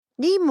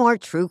Need more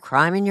true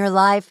crime in your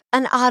life?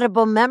 An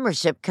Audible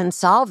membership can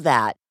solve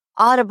that.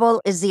 Audible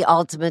is the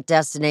ultimate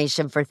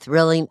destination for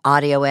thrilling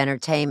audio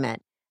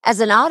entertainment. As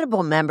an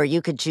Audible member,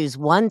 you could choose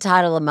one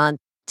title a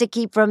month to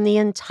keep from the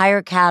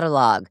entire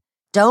catalog.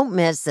 Don't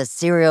miss The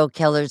Serial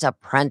Killer's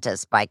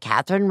Apprentice by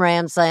Katherine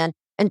Ramsland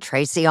and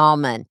Tracy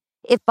Ullman.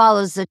 It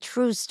follows the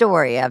true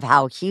story of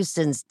how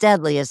Houston's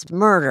deadliest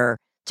murder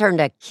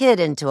turned a kid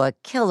into a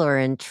killer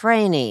in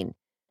training.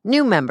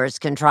 New members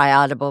can try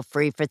Audible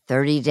free for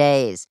 30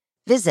 days.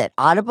 Visit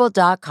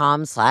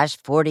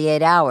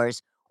audible.com/48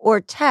 hours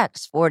or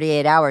text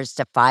 48 hours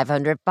to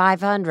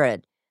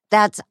 500-500.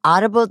 That's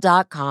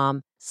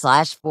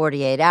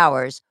audible.com/48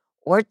 hours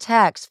or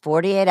text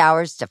 48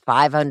 hours to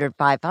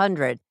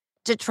 500-500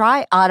 to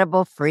try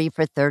Audible free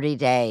for 30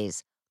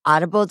 days.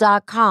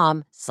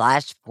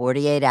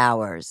 Audible.com/48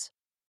 hours.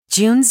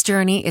 June's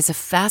Journey is a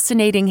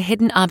fascinating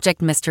hidden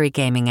object mystery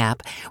gaming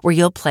app where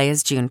you'll play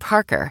as June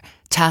Parker,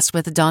 tasked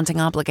with a daunting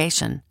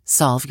obligation: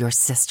 solve your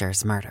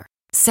sister's murder.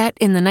 Set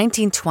in the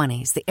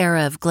 1920s, the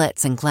era of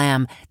glitz and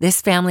glam, this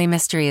family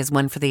mystery is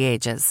one for the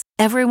ages.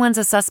 Everyone's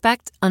a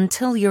suspect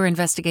until your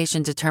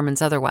investigation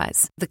determines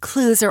otherwise. The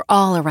clues are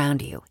all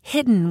around you,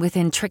 hidden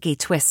within tricky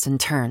twists and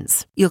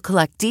turns. You'll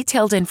collect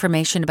detailed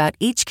information about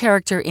each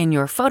character in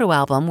your photo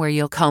album where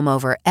you'll comb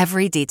over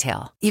every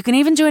detail. You can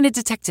even join a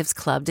detectives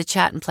club to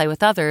chat and play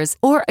with others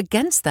or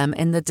against them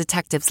in the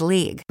Detectives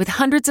League. With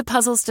hundreds of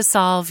puzzles to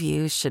solve,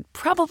 you should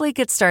probably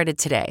get started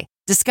today.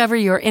 Discover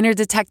your inner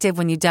detective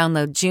when you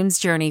download June's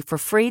Journey for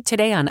free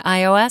today on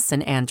iOS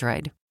and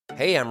Android.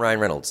 Hey, I'm Ryan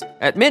Reynolds.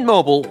 At Mint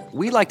Mobile,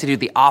 we like to do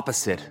the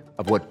opposite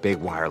of what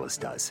Big Wireless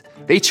does.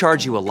 They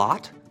charge you a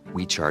lot,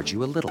 we charge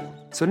you a little.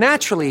 So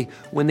naturally,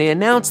 when they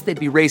announced they'd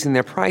be raising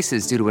their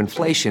prices due to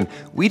inflation,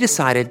 we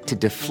decided to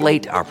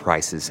deflate our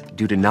prices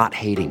due to not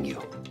hating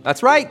you.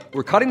 That's right.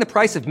 We're cutting the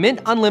price of Mint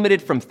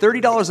Unlimited from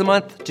 $30 a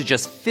month to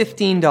just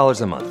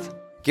 $15 a month.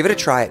 Give it a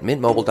try at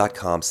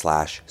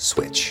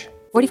mintmobile.com/switch.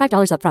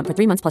 $45 up front for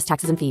 3 months plus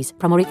taxes and fees.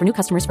 Promo rate for new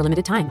customers for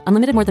limited time.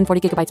 Unlimited more than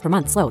 40 gigabytes per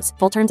month. Slows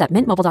full terms at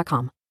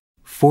mintmobile.com.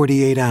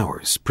 48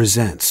 Hours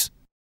presents.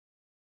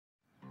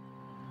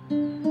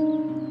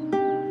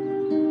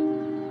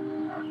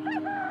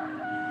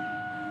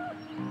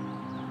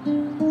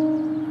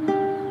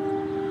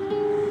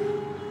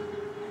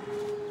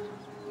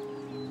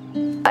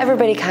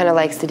 Everybody kind of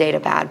likes to date a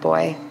bad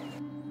boy.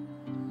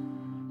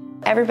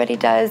 Everybody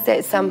does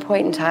at some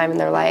point in time in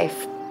their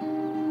life.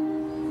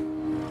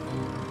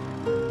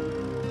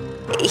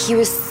 He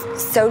was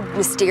so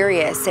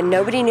mysterious and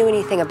nobody knew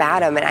anything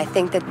about him, and I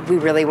think that we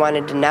really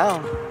wanted to know.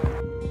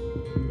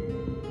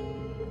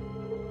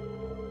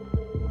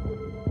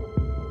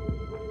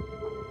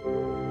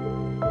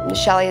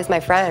 Shelly is my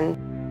friend.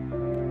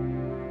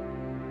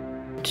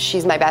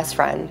 She's my best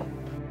friend.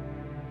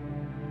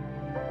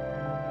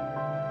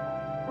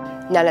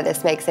 None of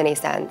this makes any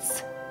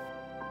sense.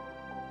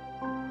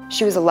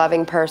 She was a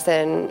loving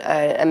person,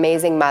 an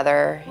amazing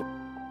mother.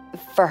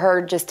 For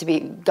her just to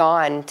be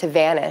gone, to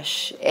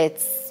vanish,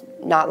 it's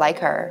not like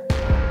her.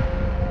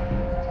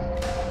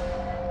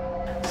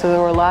 So there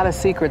were a lot of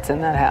secrets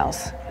in that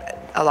house.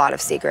 A lot of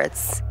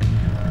secrets.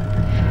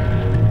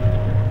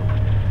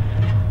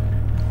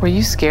 Were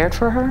you scared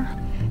for her?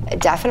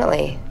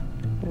 Definitely.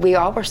 We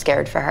all were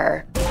scared for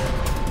her.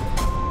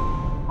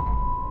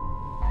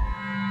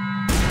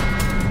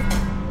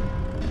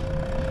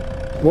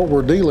 What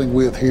we're dealing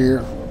with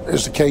here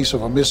is the case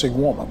of a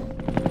missing woman.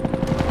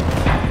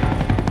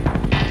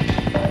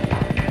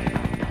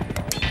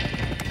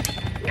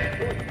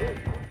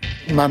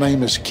 My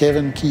name is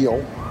Kevin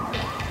Keel.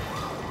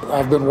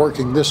 I've been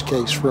working this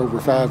case for over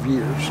 5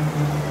 years.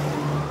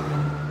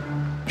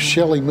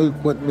 Shelly Mook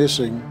went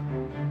missing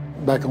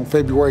back on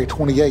February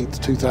 28th,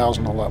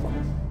 2011.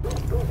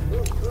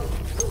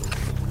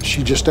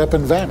 She just up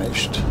and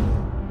vanished.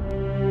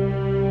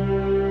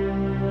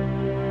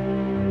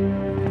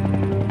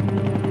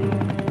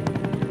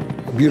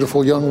 A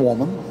beautiful young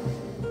woman.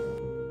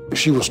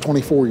 She was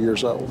 24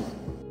 years old.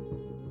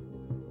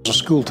 She was a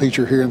school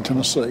teacher here in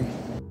Tennessee.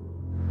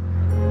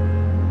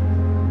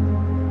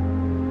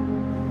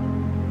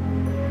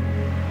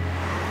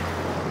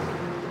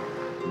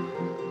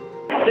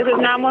 This is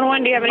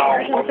 911. Do you have an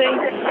emergency?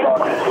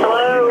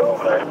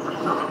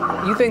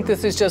 Hello? You think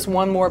this is just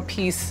one more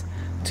piece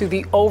to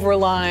the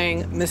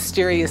overlying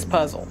mysterious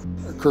puzzle?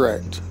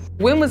 Correct.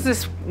 When was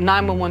this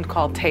 911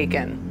 call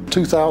taken?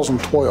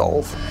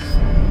 2012.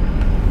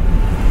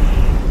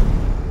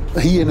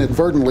 He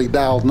inadvertently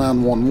dialed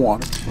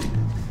 911.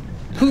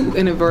 Who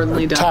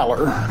inadvertently dialed?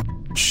 Tyler,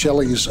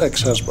 Shelly's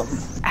ex-husband.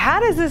 How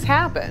does this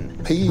happen?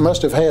 He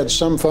must have had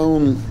some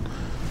phone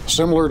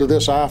similar to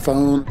this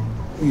iPhone.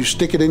 You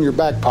stick it in your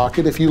back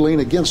pocket. If you lean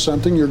against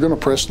something, you're going to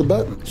press the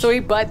button. So he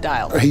butt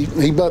dialed?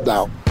 He butt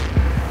dialed.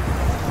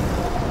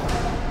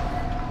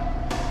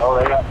 Oh,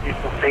 they got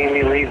people seeing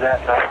me leave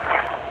that night.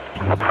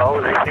 Oh,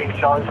 they seen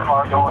Sean's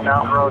car going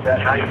down the road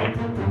that night.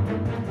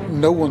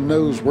 No one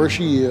knows where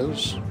she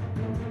is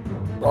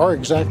or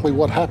exactly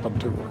what happened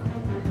to her.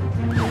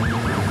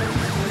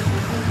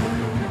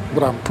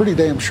 But I'm pretty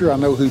damn sure I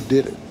know who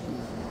did it.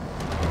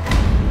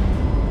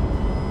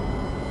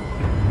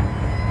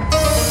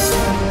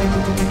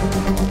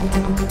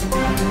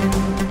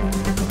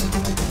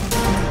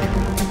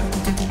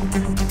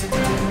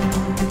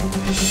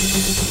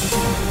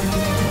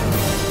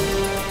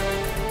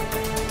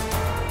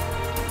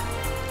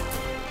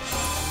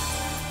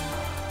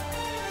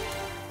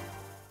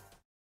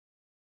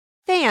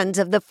 Fans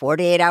of the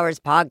 48 Hours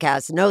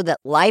podcast know that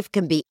life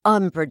can be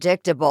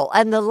unpredictable,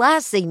 and the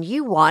last thing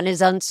you want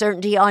is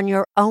uncertainty on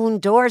your own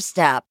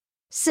doorstep.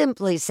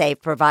 Simply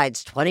Safe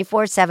provides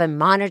 24/7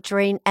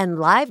 monitoring and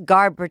live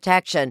guard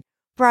protection,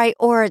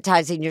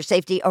 prioritizing your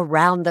safety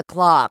around the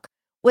clock.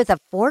 With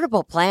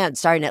affordable plans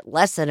starting at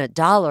less than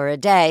 $1 a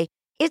day,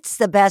 it's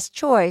the best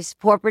choice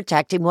for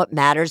protecting what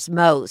matters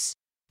most.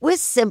 With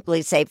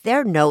Simply Safe,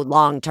 there are no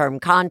long-term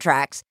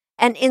contracts,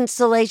 and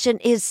installation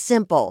is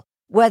simple,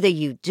 whether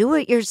you do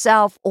it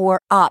yourself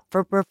or opt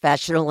for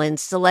professional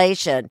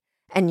installation.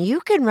 And you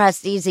can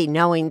rest easy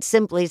knowing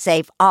Simply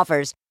Safe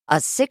offers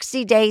a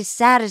 60-day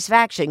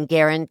satisfaction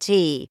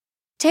guarantee.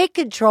 Take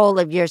control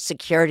of your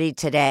security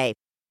today.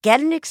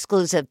 Get an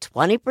exclusive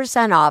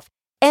 20% off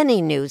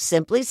any new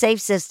Simply Safe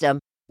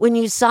system when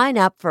you sign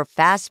up for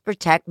Fast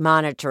Protect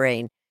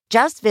monitoring.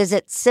 Just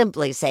visit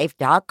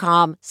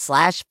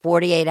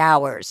simplysafe.com/48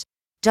 hours.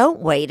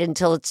 Don't wait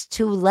until it's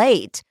too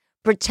late.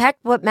 Protect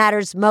what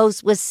matters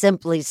most with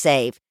Simply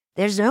Safe.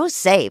 There's no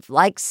safe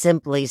like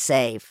Simply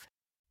Safe.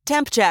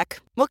 Temp check.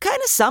 What kind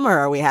of summer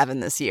are we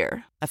having this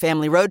year? A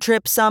family road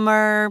trip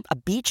summer? A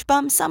beach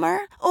bum summer?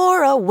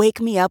 Or a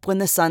wake me up when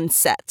the sun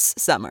sets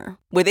summer?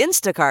 With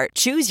Instacart,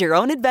 choose your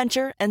own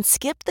adventure and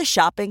skip the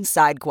shopping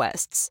side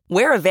quests.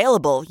 Where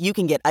available, you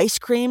can get ice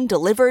cream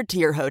delivered to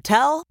your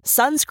hotel,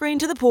 sunscreen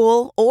to the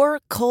pool, or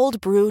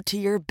cold brew to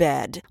your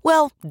bed.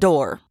 Well,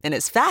 door, in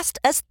as fast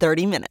as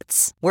 30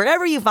 minutes.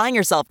 Wherever you find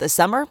yourself this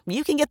summer,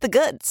 you can get the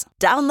goods.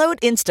 Download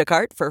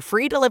Instacart for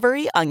free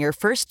delivery on your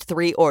first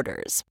 3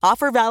 orders.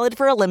 Offer valid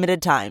for a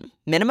limited time.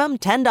 Minimum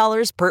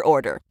 $10 per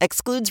order.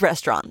 Excludes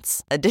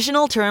restaurants.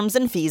 Additional terms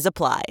and fees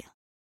apply.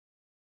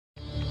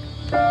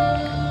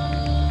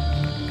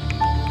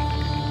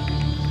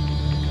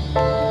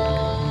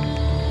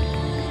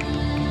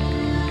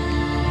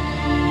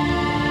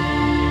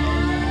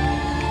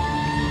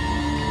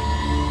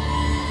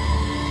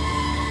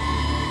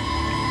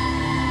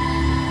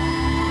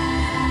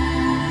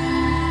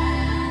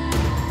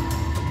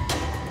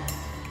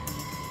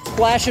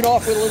 Splash it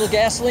off with a little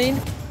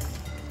gasoline.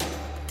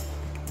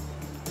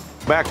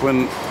 Back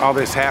when all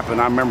this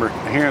happened, I remember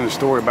hearing the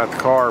story about the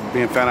car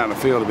being found out in the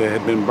field that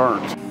had been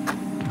burnt.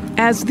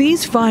 As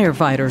these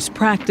firefighters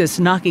practice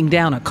knocking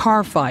down a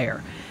car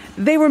fire,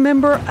 they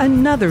remember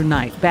another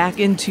night back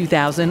in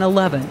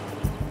 2011.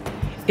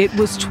 It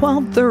was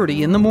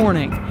 12:30 in the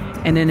morning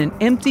and in an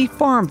empty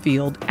farm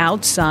field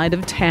outside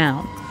of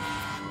town.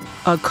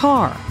 A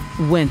car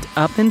went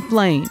up in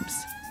flames.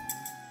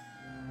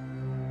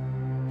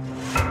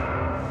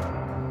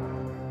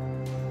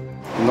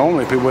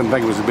 Normally people wouldn't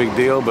think it was a big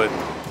deal, but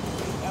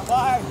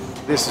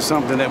this is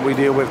something that we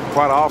deal with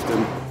quite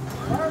often.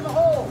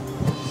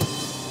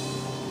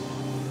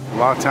 A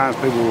lot of times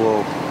people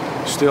will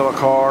steal a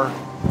car,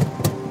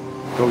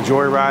 go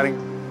joyriding,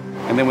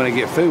 and then when they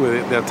get through with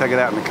it, they'll take it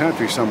out in the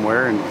country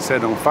somewhere and set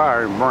it on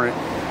fire and burn it,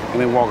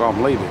 and then walk off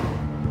and leave it.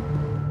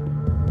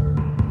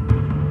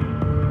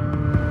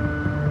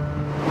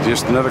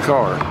 Just another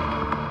car.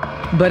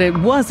 But it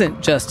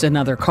wasn't just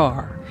another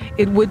car.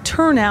 It would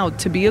turn out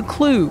to be a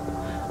clue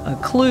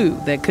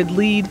that could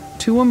lead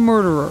to a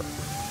murderer.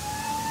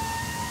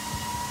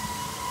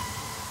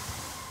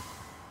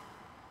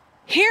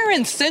 Here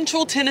in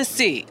central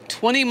Tennessee,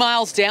 20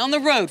 miles down the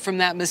road from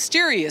that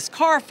mysterious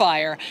car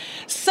fire,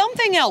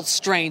 something else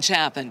strange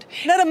happened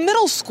at a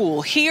middle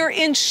school here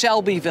in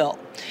Shelbyville.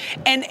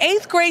 An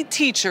 8th grade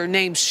teacher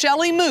named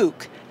Shelly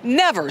Mook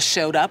never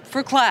showed up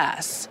for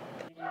class.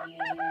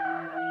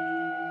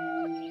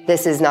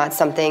 This is not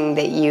something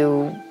that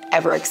you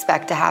ever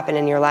expect to happen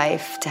in your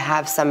life, to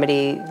have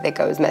somebody that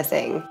goes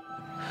missing.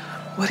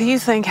 What do you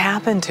think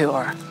happened to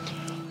her?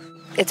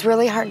 It's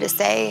really hard to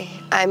say.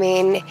 I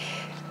mean,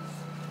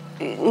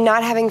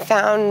 not having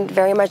found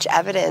very much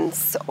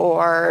evidence,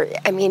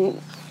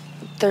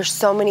 there's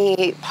so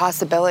many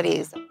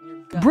possibilities.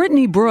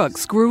 Brittany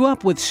Brooks grew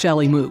up with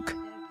Shelly Mook.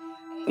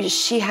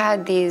 She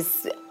had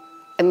these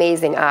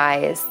amazing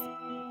eyes,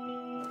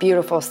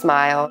 beautiful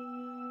smile.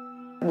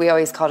 We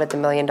always called it the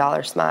 $1 million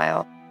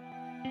smile.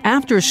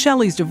 After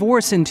Shelly's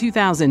divorce in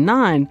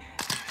 2009,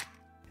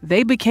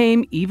 they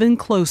became even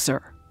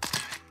closer.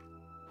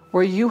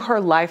 Were you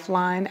her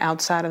lifeline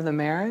outside of the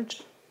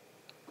marriage?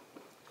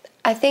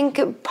 I think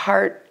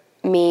part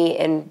me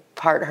and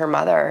part her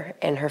mother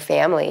and her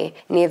family.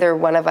 Neither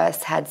one of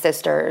us had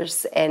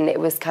sisters, and it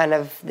was kind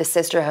of the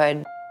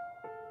sisterhood.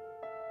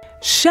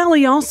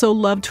 Shelly also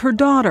loved her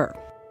daughter,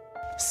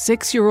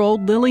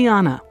 6-year-old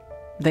Liliana.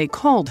 They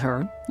called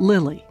her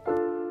Lily.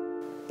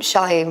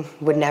 Shelly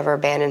would never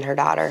abandon her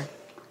daughter.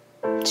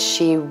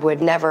 She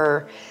would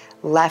never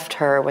left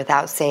her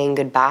without saying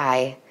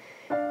goodbye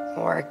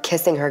or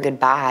kissing her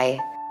goodbye.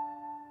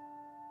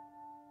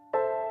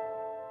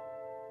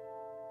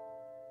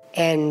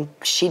 And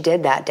she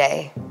did that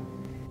day.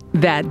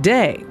 That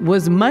day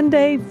was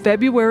Monday,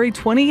 February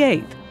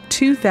 28th,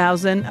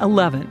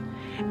 2011.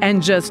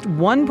 And just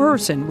one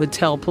person would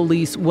tell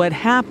police what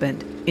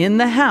happened in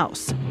the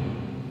house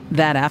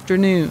that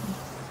afternoon.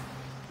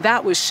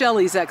 That was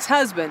Shelly's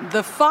ex-husband,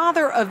 the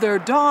father of their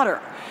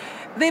daughter.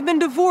 They've been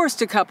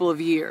divorced a couple of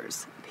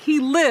years. He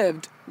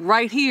lived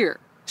right here.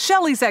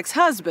 Shelley's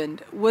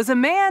ex-husband was a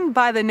man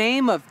by the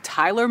name of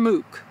Tyler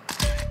Mook.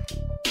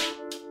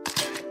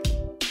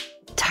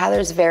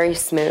 Tyler's very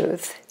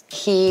smooth.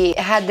 He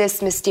had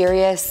this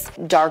mysterious,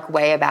 dark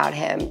way about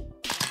him.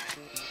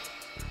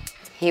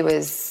 He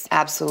was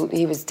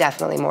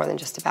definitely more than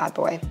just a bad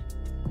boy.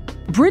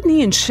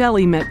 Brittany and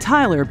Shelley met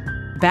Tyler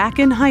back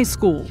in high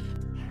school.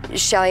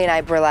 Shelley and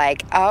I were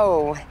like,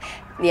 oh,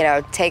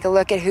 take a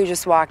look at who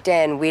just walked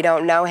in. We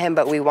don't know him,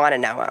 but we want to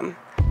know him.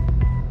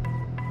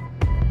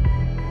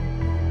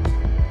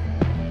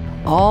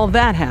 All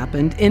that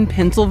happened in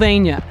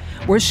Pennsylvania,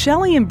 where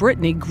Shelley and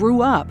Brittany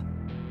grew up.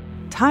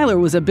 Tyler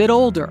was a bit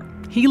older.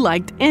 He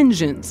liked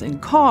engines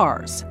and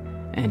cars,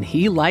 and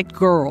he liked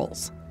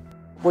girls.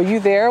 Were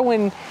you there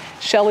when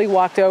Shelley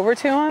walked over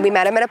to him? We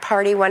met him at a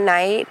party one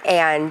night,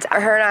 and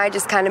her and I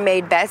just kind of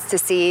made bets to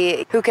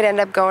see who could end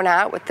up going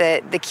out with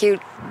the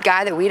cute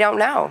guy that we don't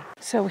know.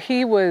 So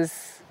he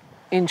was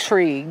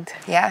intrigued.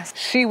 Yes.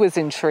 She was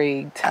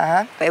intrigued.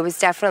 It was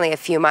definitely a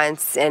few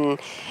months, and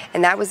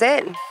that was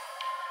it.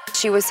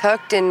 She was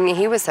hooked, and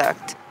he was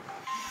hooked.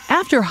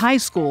 After high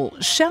school,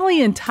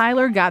 Shelley and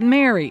Tyler got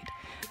married.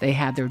 They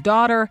had their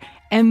daughter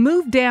and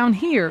moved down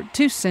here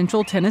to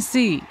Central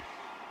Tennessee.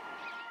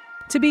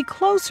 To be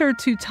closer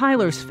to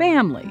Tyler's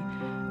family,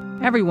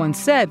 everyone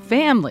said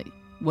family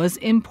was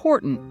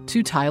important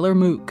to Tyler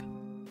Mook.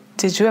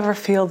 Did you ever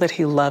feel that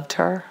he loved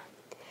her?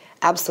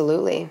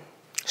 Absolutely.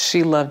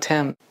 She loved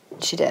him.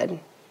 She did.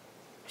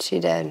 She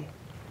did.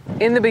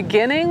 In the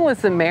beginning, was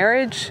the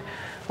marriage,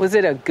 was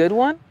it a good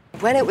one?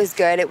 When it was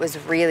good, it was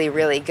really,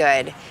 really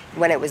good.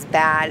 When it was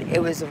bad,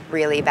 it was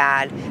really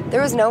bad.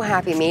 There was no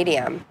happy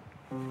medium.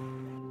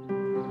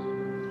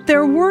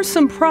 There were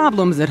some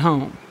problems at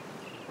home,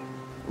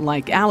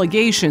 like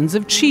allegations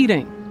of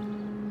cheating.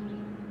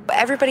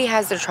 Everybody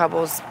has their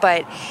troubles,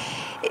 but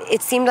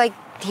it seemed like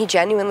he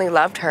genuinely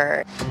loved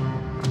her.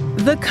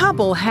 The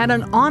couple had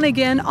an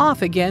on-again,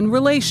 off-again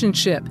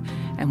relationship,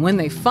 and when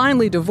they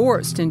finally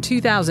divorced in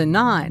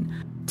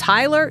 2009,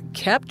 Tyler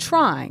kept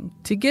trying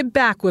to get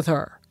back with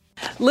her.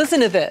 Listen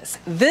to this.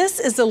 This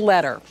is a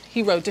letter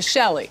he wrote to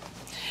Shelley.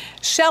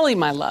 Shelley,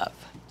 my love,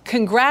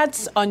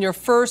 congrats on your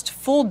first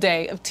full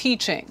day of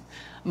teaching.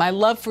 My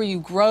love for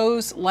you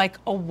grows like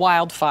a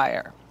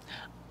wildfire.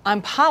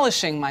 I'm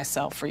polishing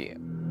myself for you.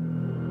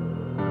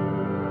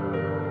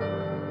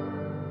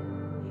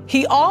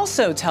 He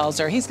also tells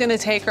her he's going to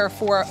take her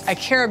for a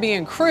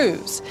Caribbean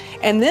cruise,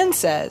 and then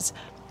says,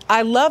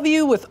 I love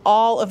you with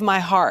all of my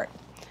heart.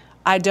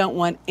 I don't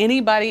want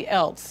anybody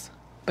else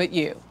but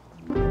you.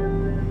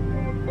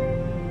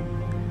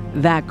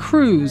 That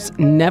cruise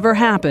never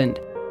happened,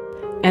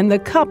 and the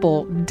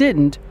couple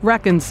didn't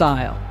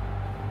reconcile.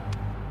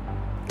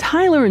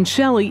 Tyler and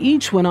Shelley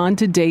each went on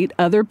to date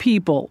other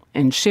people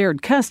and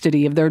shared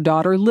custody of their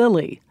daughter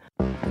Lily.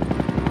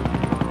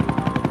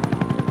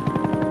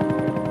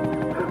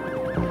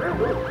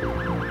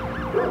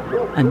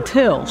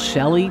 Until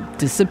Shelley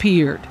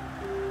disappeared.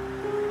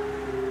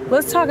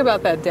 Let's talk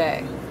about that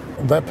day.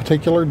 That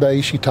particular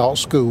day, she taught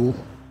school.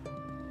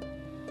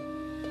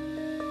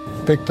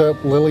 Picked up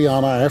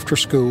Liliana after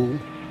school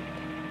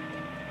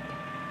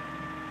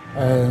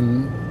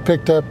and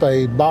picked up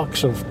a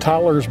box of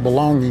Tyler's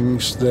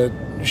belongings that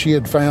she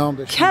had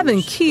found.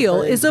 Kevin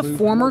Keel is a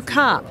former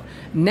cop.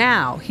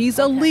 Now he's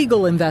a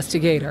legal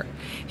investigator.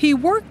 He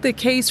worked the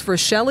case for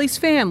Shelley's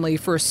family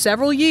for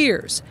several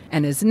years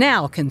and is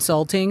now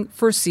consulting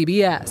for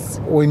CBS.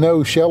 We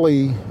know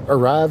Shelley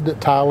arrived at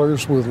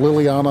Tyler's with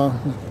Liliana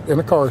in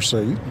a car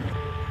seat.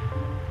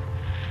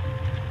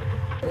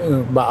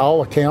 By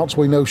all accounts,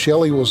 we know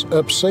Shelley was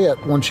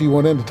upset when she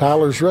went into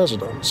Tyler's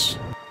residence.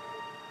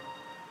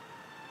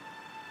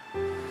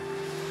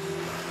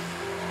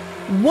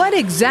 What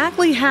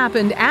exactly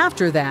happened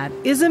after that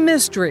is a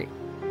mystery.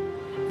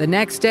 The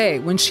next day,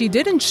 when she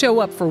didn't show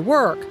up for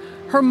work,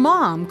 her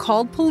mom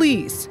called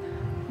police.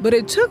 But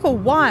it took a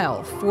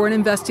while for an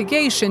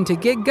investigation to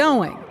get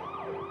going.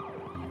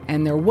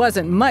 And there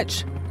wasn't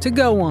much to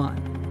go on.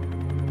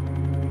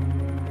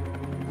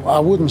 I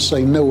wouldn't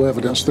say no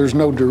evidence. There's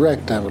no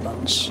direct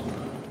evidence.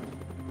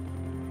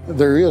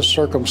 There is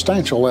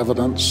circumstantial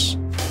evidence.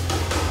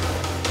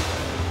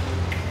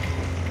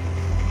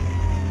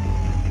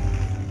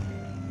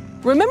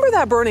 Remember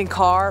that burning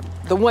car,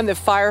 the one that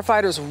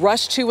firefighters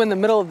rushed to in the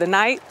middle of the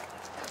night?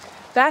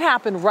 That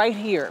happened right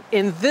here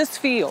in this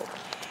field.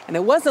 And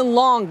it wasn't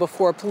long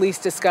before police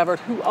discovered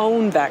who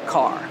owned that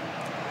car.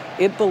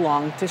 It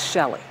belonged to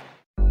Shelley.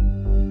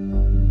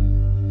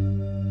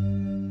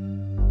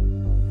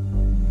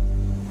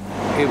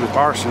 It was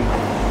arson.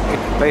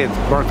 They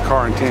had burnt the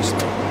car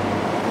intentionally.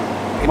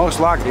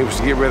 Most likely it was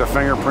to get rid of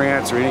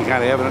fingerprints or any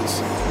kind of evidence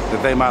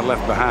that they might have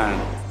left behind.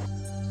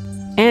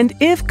 And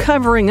if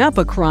covering up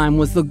a crime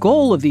was the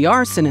goal of the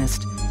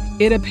arsonist,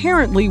 it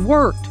apparently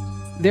worked.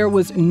 There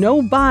was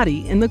no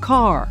body in the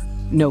car,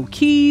 no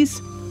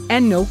keys,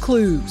 and no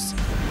clues.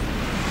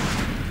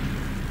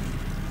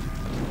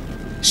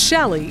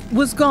 Shelley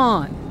was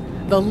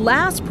gone. The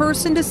last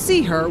person to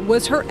see her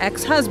was her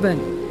ex-husband,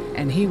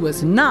 and he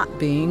was not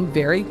being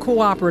very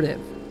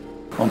cooperative.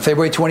 On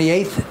February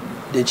 28th,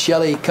 did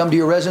Shelley come to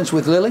your residence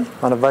with Lily?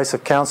 On advice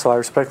of counsel, I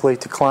respectfully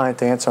decline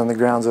to answer on the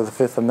grounds of the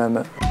Fifth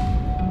Amendment.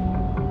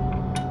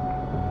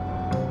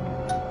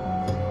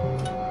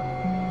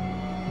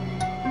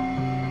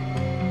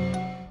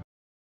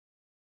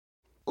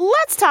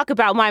 Let's talk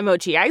about My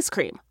Mochi ice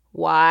cream.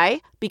 Why?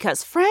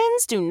 Because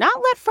friends do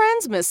not let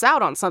friends miss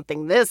out on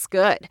something this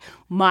good.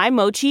 My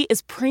Mochi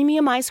is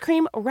premium ice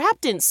cream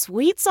wrapped in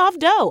sweet, soft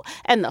dough,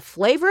 and the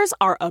flavors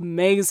are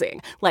amazing.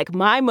 Like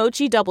My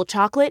Mochi double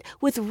chocolate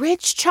with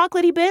rich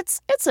chocolatey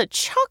bits. It's a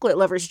chocolate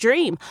lover's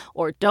dream.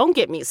 Or don't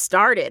get me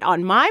started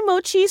on My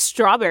Mochi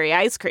strawberry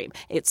ice cream.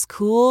 It's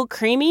cool,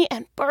 creamy,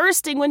 and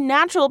bursting with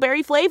natural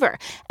berry flavor.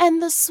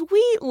 And the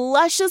sweet,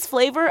 luscious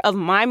flavor of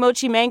My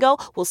Mochi mango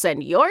will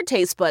send your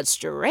taste buds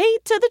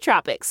straight to the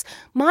tropics.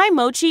 My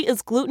Mochi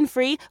is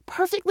gluten-free,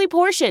 perfectly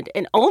portioned,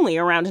 and only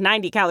around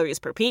 90 calories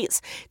per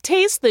piece.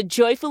 Taste the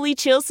joyfully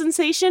chill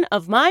sensation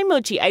of My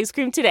Mochi ice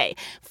cream today.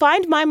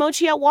 Find My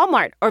Mochi at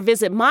Walmart or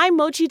visit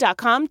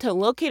mymochi.com to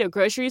locate a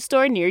grocery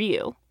store near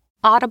you.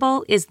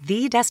 Audible is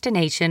the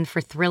destination for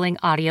thrilling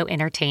audio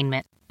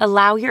entertainment.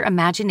 Allow your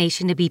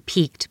imagination to be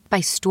piqued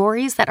by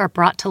stories that are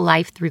brought to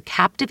life through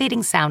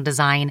captivating sound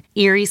design,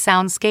 eerie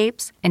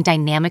soundscapes, and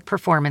dynamic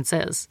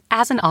performances.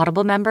 As an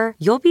Audible member,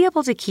 you'll be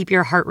able to keep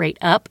your heart rate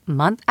up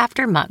month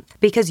after month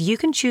because you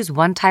can choose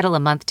one title a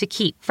month to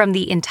keep from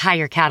the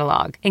entire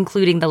catalog,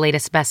 including the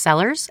latest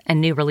bestsellers and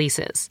new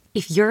releases.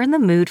 If you're in the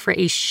mood for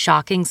a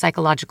shocking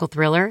psychological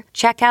thriller,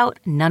 check out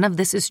None of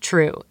This Is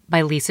True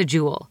by Lisa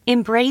Jewell.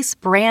 Embrace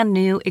brand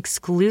new,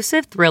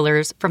 exclusive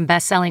thrillers from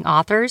best-selling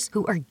authors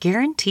who are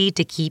guaranteed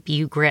to keep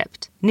you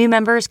gripped. New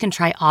members can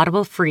try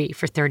Audible free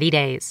for 30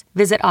 days.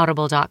 Visit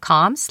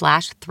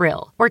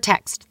audible.com/thrill or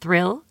text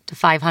thrill to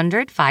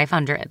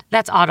 500-500.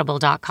 That's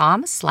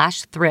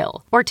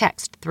audible.com/thrill or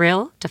text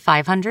thrill to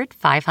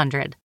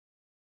 500-500.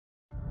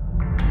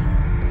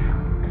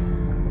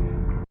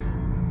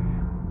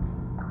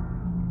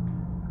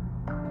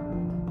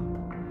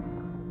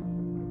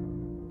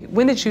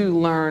 When did you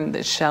learn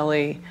that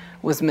Shelley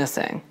was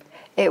missing?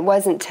 It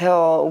wasn't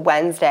till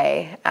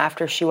Wednesday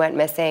after she went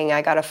missing,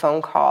 I got a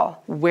phone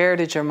call. Where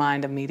did your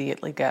mind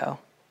immediately go?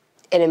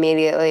 It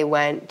immediately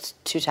went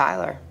to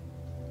Tyler.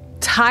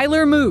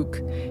 Tyler Mook.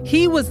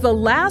 He was the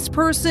last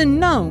person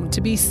known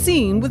to be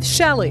seen with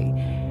Shelley,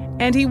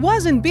 and he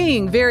wasn't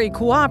being very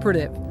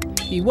cooperative.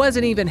 He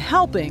wasn't even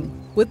helping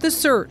with the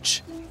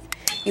search.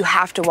 You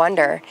have to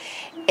wonder,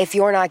 if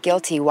you're not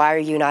guilty, why are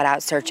you not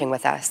out searching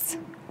with us?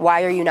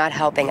 Why are you not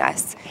helping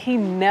us? He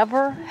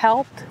never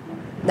helped?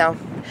 No,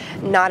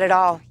 not at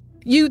all.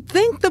 You'd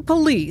think the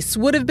police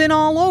would have been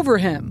all over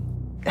him.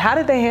 How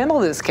did they handle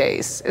this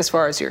case, as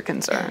far as you're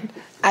concerned?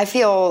 I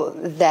feel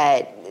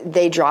that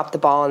they dropped the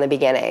ball in the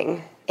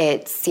beginning.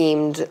 It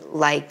seemed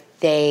like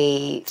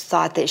they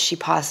thought that she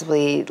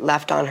possibly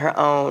left on her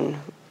own,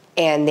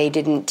 and they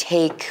didn't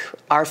take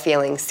our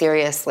feelings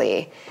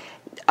seriously,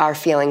 our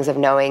feelings of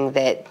knowing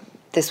that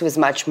this was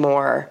much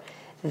more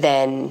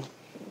than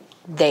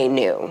they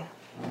knew.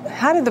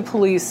 How did the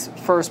police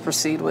first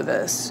proceed with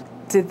this?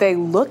 Did they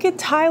look at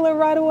Tyler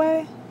right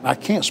away? I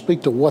can't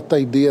speak to what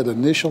they did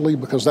initially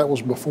because that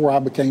was before I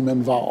became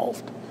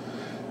involved.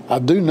 I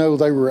do know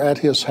they were at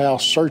his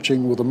house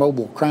searching with a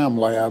mobile crime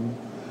lab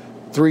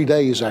 3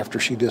 days after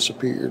she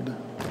disappeared.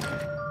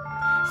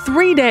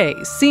 3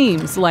 days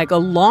seems like a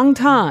long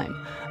time,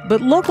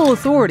 but local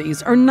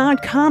authorities are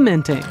not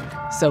commenting,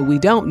 so we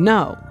don't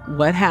know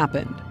what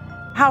happened.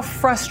 How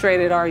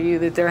frustrated are you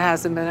that there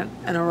hasn't been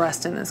an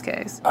arrest in this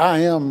case? I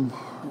am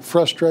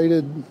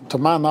frustrated. To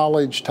my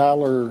knowledge,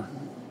 Tyler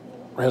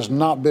has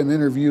not been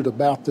interviewed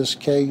about this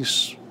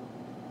case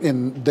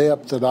in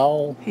depth at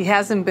all. He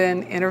hasn't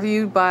been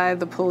interviewed by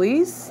the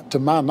police? To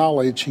my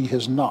knowledge, he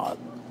has not.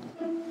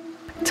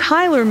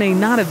 Tyler may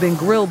not have been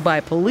grilled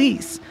by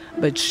police,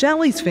 but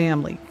Shelley's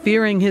family,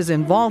 fearing his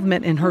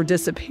involvement in her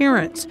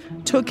disappearance,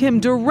 took him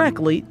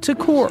directly to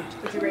court.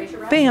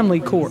 Family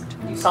court.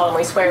 You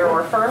solemnly swear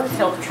or affirm to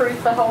tell the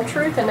truth, the whole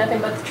truth, and nothing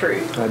but the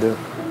truth. I do.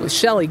 With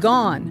Shelley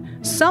gone,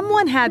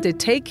 someone had to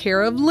take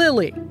care of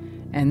Lily,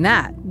 and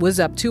that was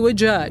up to a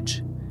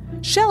judge.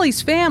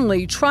 Shelley's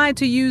family tried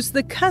to use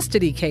the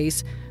custody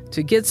case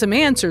to get some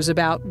answers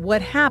about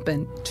what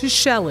happened to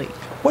Shelley.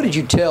 What did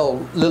you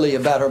tell Lily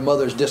about her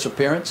mother's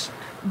disappearance?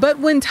 But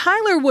when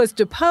Tyler was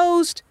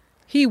deposed,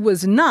 he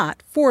was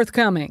not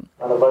forthcoming.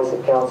 On advice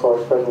of counsel, I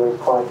respectfully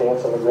decline to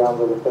answer on the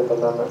grounds of the Fifth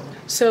Amendment.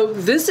 So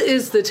this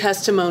is the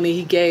testimony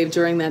he gave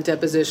during that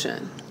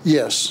deposition?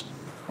 Yes.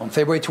 On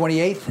February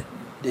 28th,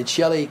 did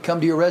Shelley come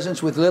to your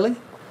residence with Lily?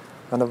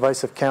 On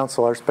advice of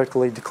counsel, I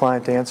respectfully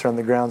decline to answer on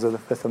the grounds of the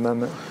Fifth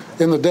Amendment.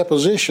 In the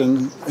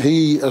deposition,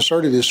 he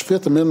asserted his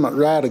Fifth Amendment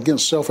right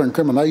against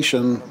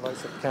self-incrimination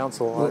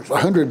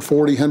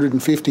 140,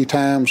 150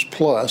 times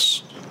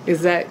plus. Is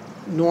that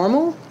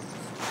normal?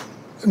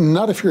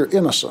 Not if you're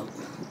innocent.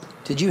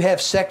 Did you have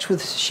sex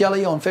with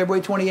Shelley on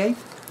February 28th?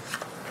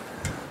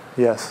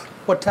 Yes.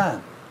 What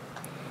time?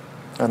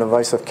 On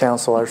advice of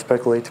counsel, I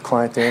respectfully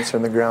decline to answer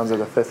on the grounds of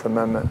the Fifth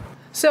Amendment.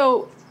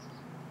 So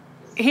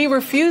he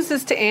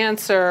refuses to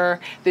answer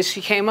that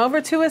she came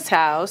over to his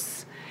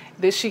house,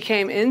 that she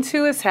came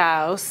into his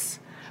house,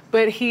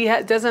 but he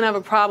doesn't have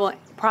a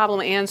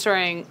problem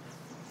answering,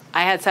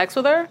 I had sex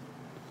with her?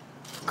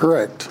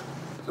 Correct.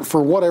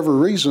 For whatever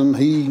reason,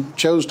 he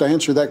chose to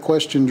answer that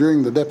question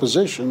during the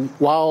deposition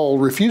while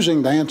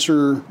refusing to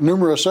answer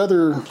numerous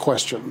other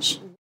questions.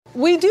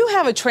 We do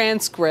have a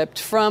transcript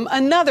from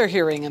another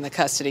hearing in the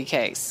custody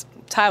case.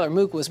 Tyler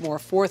Mook was more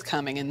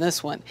forthcoming in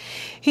this one.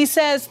 He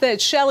says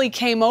that Shelley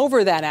came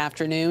over that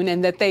afternoon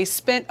and that they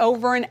spent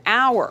over an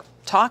hour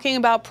talking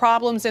about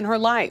problems in her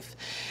life.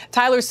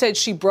 Tyler said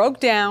she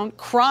broke down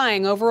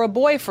crying over a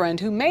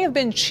boyfriend who may have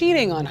been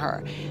cheating on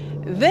her.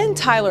 Then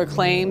Tyler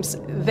claims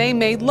they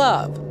made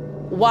love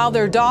while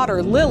their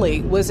daughter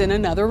Lily was in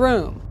another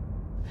room.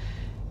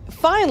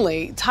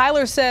 Finally,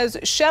 Tyler says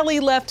Shelley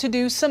left to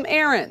do some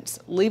errands,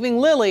 leaving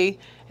Lily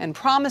and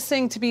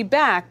promising to be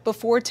back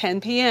before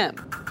 10 p.m.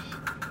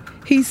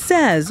 He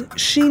says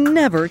she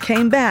never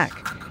came back,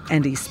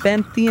 and he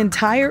spent the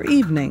entire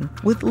evening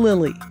with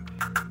Lily.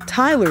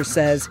 Tyler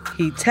says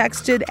he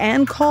texted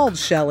and called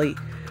Shelley,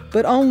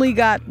 but only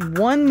got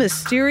one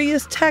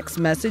mysterious text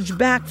message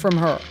back from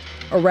her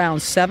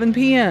around 7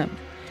 p.m.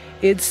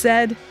 It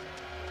said,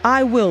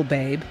 "I will,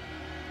 babe."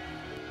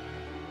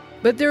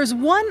 But there's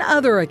one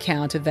other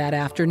account of that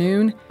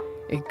afternoon.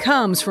 It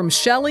comes from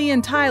Shelley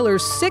and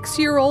Tyler's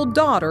 6-year-old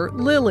daughter,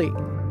 Lily.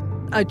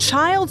 A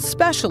child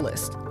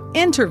specialist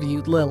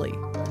interviewed Lily.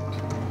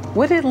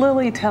 What did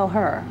Lily tell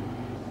her?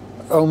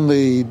 On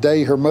the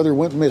day her mother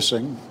went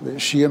missing,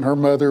 she and her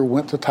mother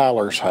went to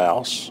Tyler's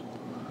house.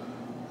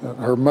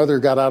 Her mother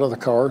got out of the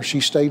car. She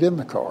stayed in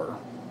the car.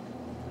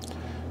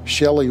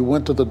 Shelley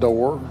went to the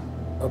door,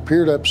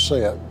 appeared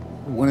upset,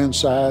 went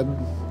inside,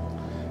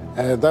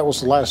 and that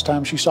was the last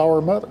time she saw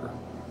her mother.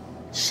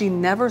 She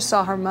never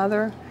saw her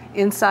mother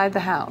inside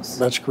the house?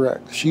 That's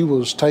correct. She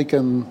was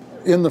taken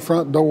in the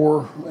front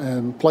door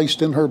and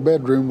placed in her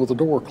bedroom with the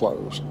door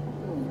closed,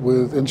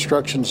 with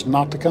instructions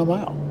not to come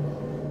out.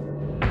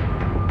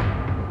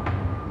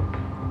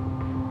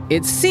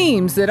 It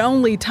seems that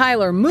only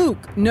Tyler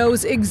Mook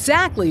knows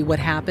exactly what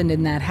happened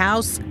in that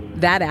house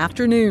that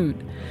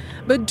afternoon.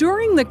 But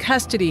during the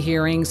custody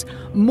hearings,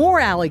 more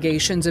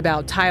allegations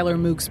about Tyler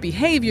Mook's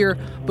behavior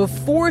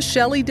before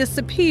Shelley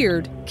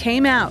disappeared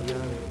came out,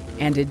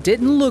 and it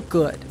didn't look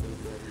good.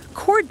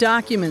 Court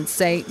documents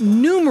say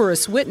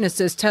numerous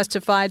witnesses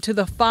testified to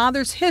the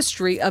father's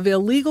history of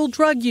illegal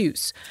drug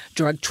use,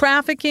 drug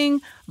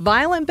trafficking,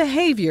 violent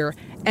behavior,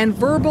 and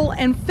verbal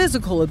and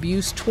physical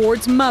abuse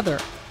towards mother.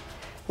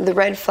 The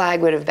red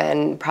flag would have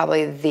been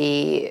probably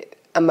the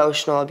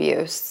emotional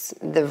abuse,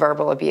 the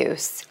verbal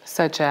abuse.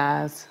 Such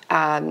as?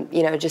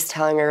 Just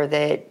telling her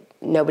that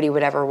nobody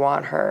would ever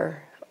want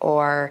her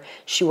or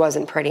she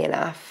wasn't pretty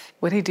enough.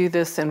 Would he do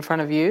this in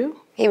front of you?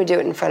 He would do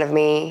it in front of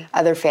me,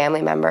 other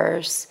family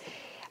members.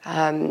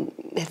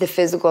 The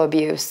physical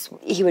abuse,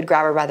 he would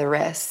grab her by the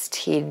wrist.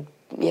 He'd,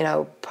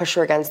 push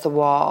her against the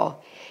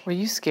wall. Were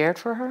you scared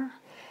for her?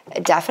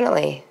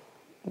 Definitely.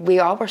 We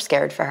all were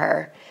scared for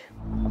her.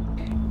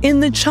 In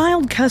the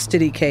child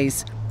custody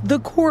case, the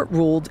court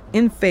ruled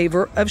in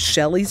favor of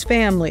Shelley's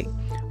family.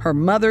 Her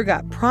mother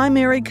got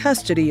primary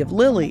custody of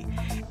Lily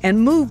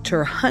and moved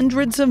her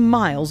hundreds of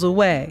miles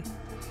away.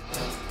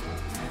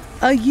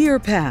 A year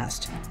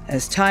passed.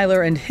 As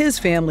Tyler and his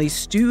family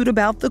stewed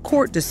about the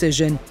court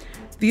decision,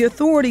 the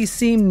authorities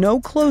seemed no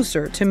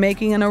closer to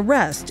making an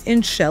arrest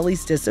in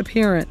Shelley's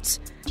disappearance.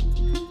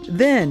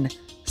 Then,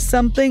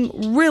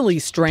 something really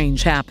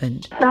strange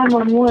happened.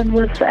 911,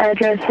 what's the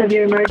address of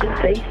your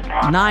emergency?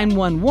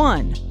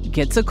 911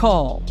 gets a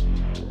call.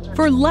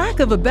 For lack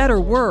of a better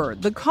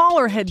word, the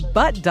caller had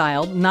butt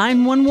dialed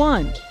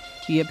 911.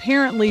 He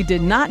apparently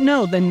did not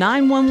know the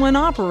 911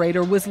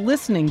 operator was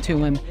listening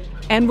to him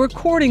and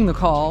recording the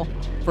call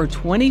for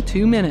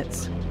 22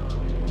 minutes.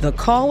 The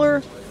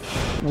caller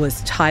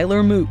was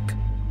Tyler Mook.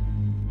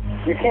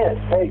 You can't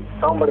take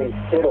somebody's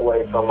kid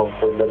away from them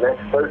for the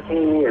next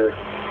 13 years.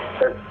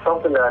 That's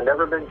something that I've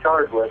never been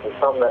charged with. It's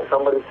something that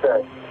somebody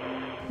said.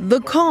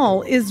 The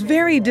call is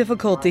very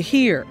difficult to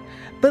hear,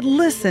 but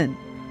listen.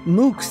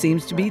 Mook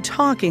seems to be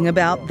talking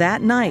about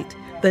that night,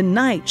 the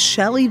night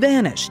Shelley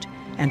vanished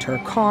and her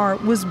car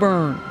was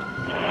burned.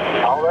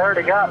 Oh, they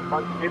already got a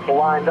bunch of people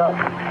lined up.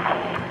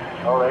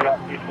 Oh, they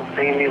got people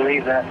seeing me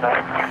leave that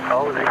night.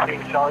 Oh, they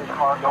seen Shelley's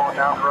car going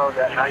down the road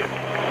that night.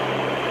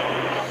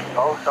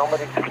 Oh,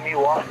 somebody seen me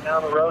walking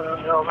down the road in the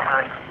middle of the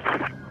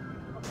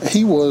night.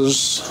 He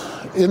was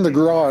in the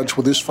garage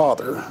with his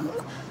father.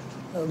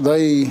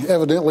 They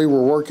evidently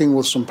were working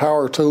with some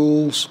power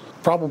tools,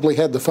 probably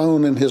had the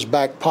phone in his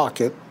back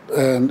pocket,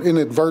 and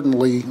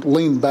inadvertently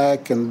leaned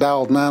back and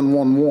dialed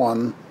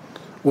 911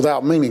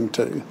 without meaning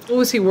to. What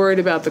was he worried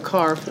about the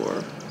car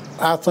for?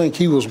 I think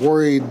he was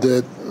worried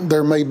that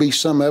there may be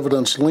some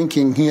evidence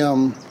linking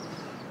him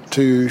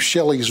to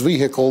Shelley's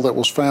vehicle that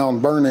was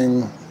found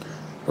burning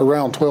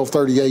around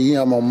 12:30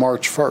 a.m. on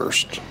March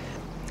 1st.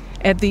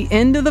 At the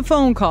end of the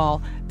phone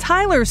call,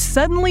 Tyler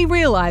suddenly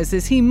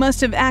realizes he must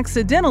have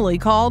accidentally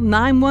called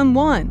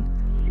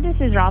 911. This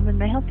is Robin.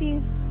 May I help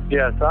you?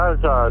 Yes, I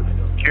was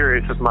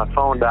curious if my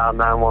phone dialed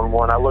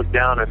 911. I looked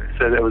down and it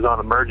said it was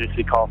on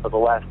emergency call for the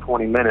last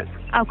 20 minutes.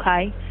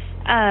 Okay.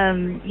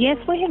 Yes,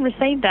 we had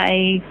received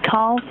a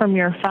call from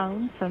your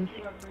phone from...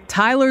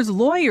 Tyler's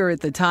lawyer at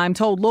the time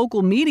told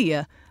local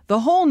media the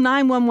whole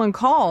 911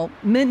 call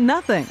meant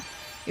nothing.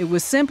 It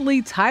was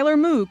simply Tyler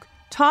Mook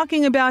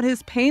talking about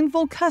his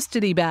painful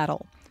custody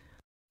battle.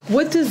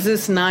 What does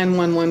this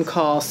 911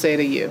 call say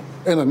to you?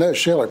 In a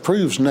nutshell, it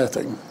proves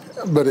nothing.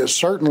 But it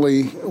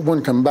certainly,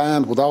 when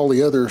combined with all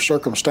the other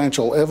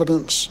circumstantial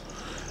evidence,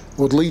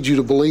 would lead you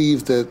to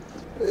believe that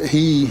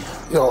he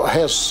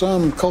has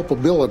some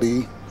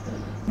culpability.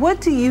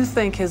 What do you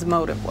think his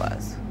motive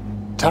was?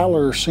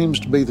 Tyler seems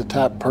to be the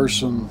type of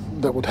person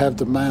that would have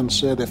the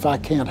mindset, if I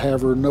can't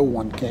have her, no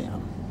one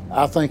can.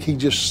 I think he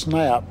just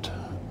snapped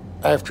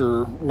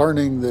after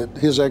learning that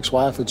his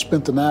ex-wife had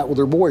spent the night with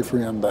her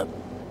boyfriend that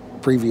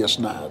previous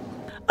night.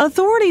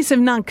 Authorities have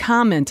not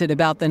commented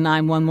about the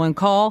 911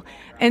 call,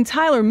 and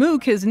Tyler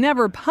Mook has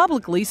never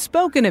publicly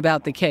spoken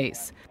about the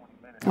case.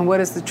 And what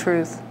is the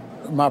truth?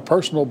 My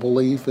personal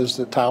belief is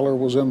that Tyler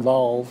was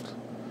involved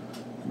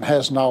and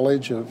has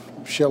knowledge of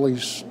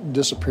Shelley's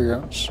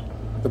disappearance,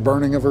 the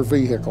burning of her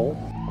vehicle,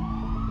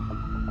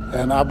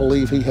 and I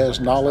believe he has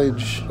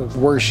knowledge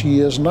of where she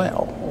is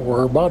now, or where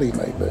her body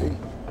may be.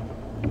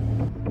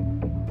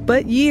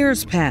 But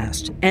years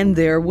passed, and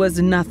there was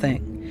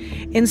nothing.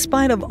 In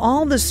spite of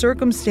all the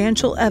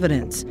circumstantial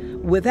evidence,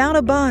 without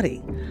a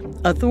body,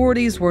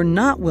 authorities were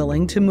not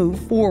willing to move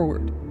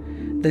forward.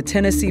 The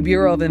Tennessee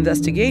Bureau of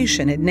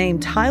Investigation had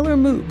named Tyler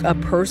Mook a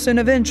person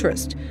of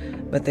interest,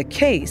 but the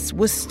case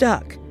was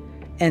stuck,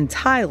 and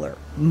Tyler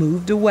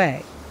moved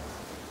away.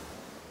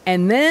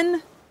 And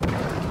then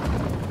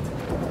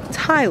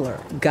Tyler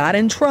got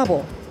in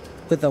trouble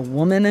with a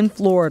woman in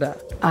Florida.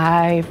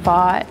 I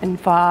fought and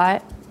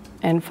fought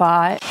and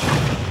fought.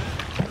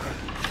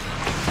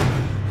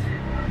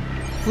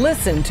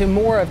 Listen to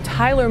more of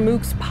Tyler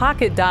Mook's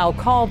pocket dial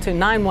call to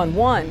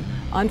 911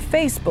 on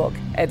Facebook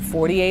at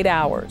 48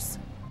 Hours.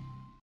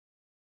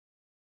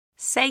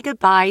 Say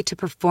goodbye to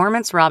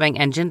performance-robbing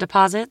engine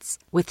deposits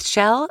with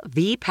Shell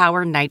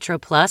V-Power Nitro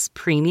Plus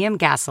Premium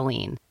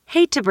Gasoline.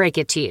 Hate to break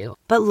it to you,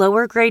 but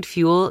lower-grade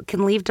fuel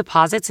can leave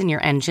deposits in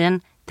your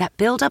engine that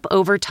build up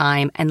over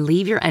time and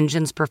leave your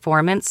engine's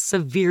performance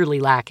severely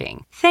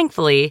lacking.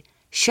 Thankfully,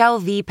 Shell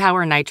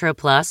V-Power Nitro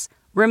Plus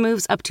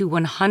removes up to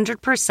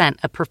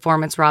 100% of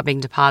performance-robbing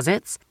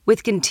deposits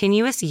with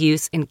continuous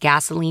use in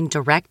gasoline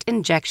direct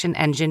injection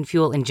engine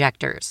fuel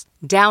injectors.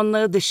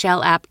 Download the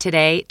Shell app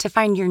today to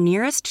find your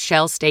nearest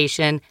Shell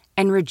station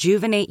and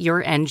rejuvenate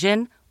your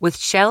engine with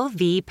Shell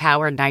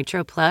V-Power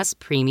Nitro Plus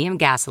Premium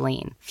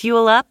Gasoline.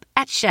 Fuel up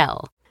at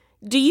Shell.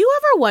 Do you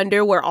ever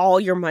wonder where all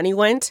your money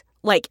went?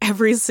 Like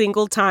every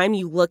single time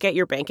you look at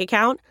your bank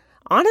account?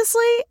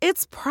 Honestly,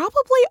 it's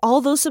probably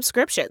all those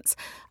subscriptions.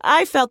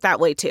 I felt that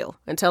way too,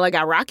 until I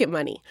got Rocket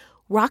Money.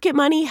 Rocket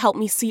Money helped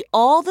me see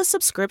all the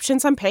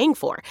subscriptions I'm paying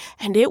for,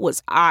 and it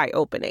was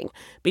eye-opening.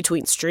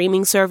 Between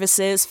streaming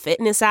services,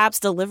 fitness apps,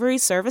 delivery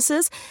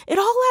services, it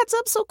all adds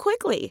up so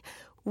quickly.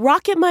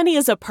 Rocket Money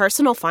is a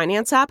personal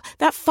finance app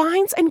that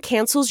finds and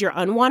cancels your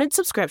unwanted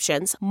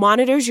subscriptions,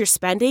 monitors your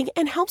spending,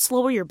 and helps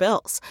lower your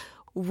bills.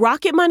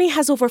 Rocket Money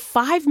has over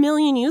 5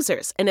 million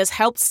users and has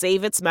helped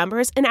save its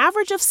members an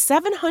average of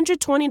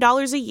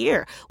 $720 a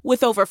year,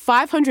 with over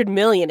 500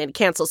 million in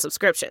canceled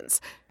subscriptions.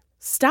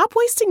 Stop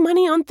wasting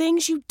money on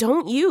things you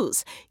don't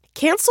use.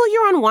 Cancel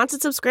your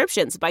unwanted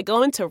subscriptions by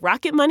going to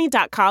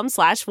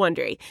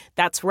rocketmoney.com/Wondery.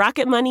 That's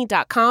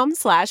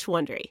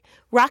rocketmoney.com/Wondery.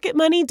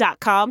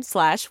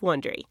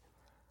 rocketmoney.com/Wondery.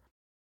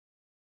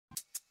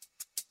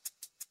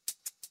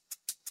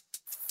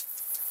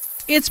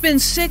 It's been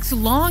 6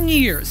 long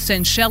years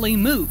since Shelley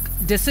Mook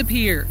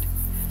disappeared.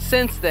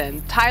 Since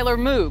then, Tyler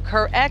Mook,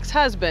 her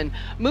ex-husband,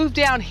 moved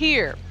down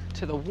here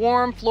to the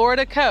warm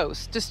Florida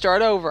coast to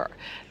start over.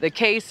 The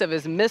case of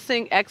his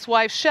missing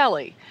ex-wife,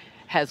 Shelley,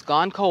 has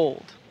gone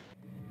cold.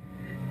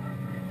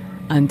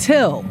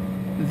 Until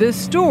this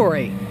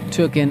story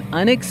took an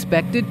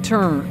unexpected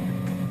turn.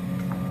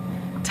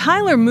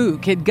 Tyler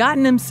Mook had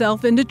gotten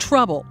himself into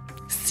trouble,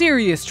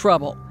 serious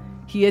trouble.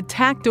 He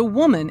attacked a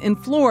woman in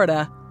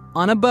Florida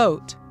on a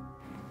boat.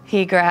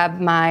 He grabbed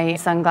my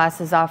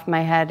sunglasses off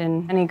my head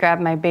and he grabbed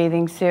my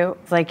bathing suit.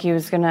 It's like he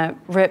was gonna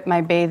rip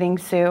my bathing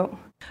suit.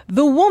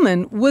 The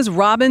woman was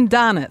Robin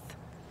Doneth,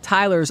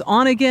 Tyler's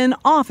on-again,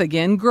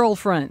 off-again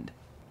girlfriend.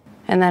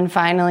 And then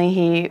finally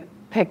he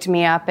picked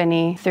me up and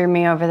he threw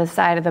me over the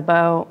side of the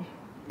boat.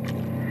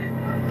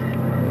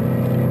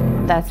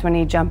 That's when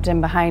he jumped in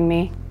behind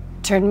me,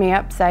 turned me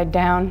upside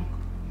down,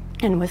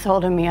 and was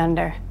holding me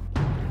under.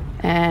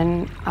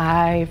 And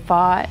I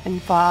fought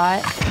and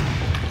fought,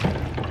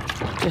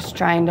 just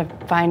trying to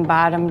find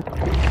bottom,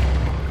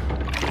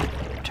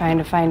 trying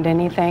to find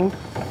anything.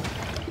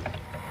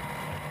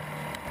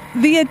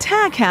 The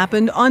attack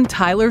happened on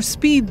Tyler's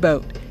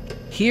speedboat,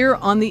 here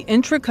on the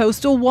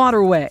Intracoastal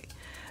Waterway.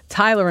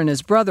 Tyler and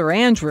his brother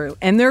Andrew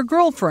and their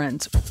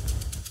girlfriends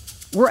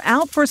were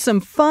out for some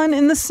fun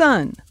in the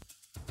sun.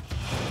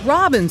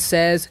 Robin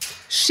says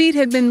she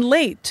had been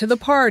late to the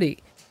party,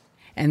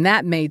 and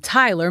that made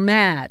Tyler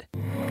mad.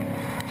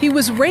 He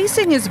was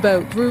racing his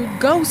boat through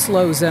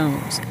go-slow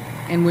zones,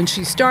 and when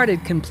she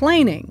started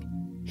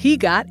complaining, he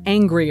got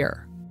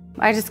angrier.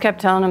 I just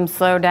kept telling him,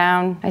 slow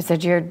down. I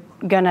said, you're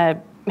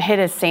gonna hit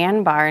a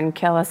sandbar and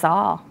kill us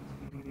all.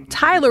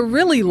 Tyler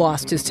really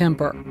lost his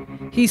temper.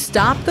 He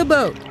stopped the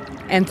boat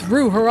and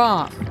threw her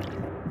off.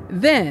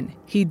 Then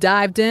he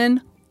dived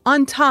in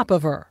on top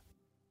of her.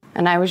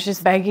 And I was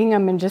just begging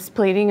him and just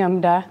pleading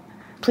him to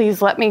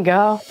please let me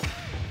go.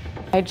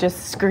 I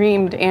just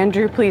screamed,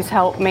 Andrew, please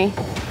help me.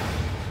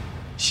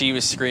 She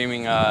was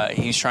screaming,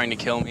 he's trying to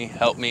kill me,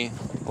 help me,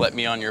 let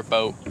me on your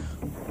boat.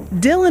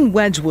 Dylan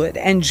Wedgwood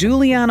and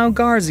Giuliano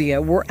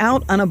Garcia were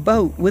out on a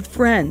boat with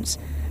friends,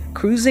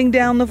 cruising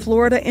down the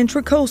Florida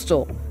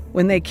Intracoastal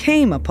when they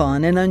came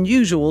upon an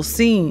unusual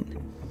scene.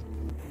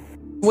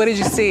 What did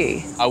you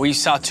see? We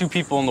saw two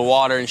people in the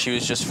water, and she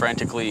was just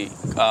frantically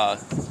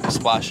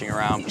splashing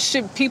around.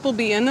 Should people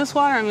be in this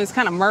water? I mean, it's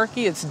kind of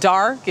murky, it's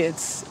dark,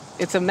 it's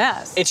a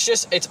mess.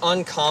 It's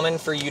uncommon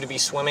for you to be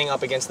swimming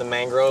up against the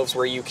mangroves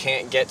where you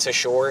can't get to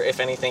shore if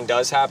anything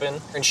does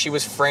happen. And she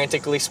was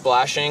frantically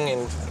splashing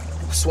and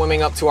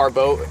swimming up to our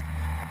boat.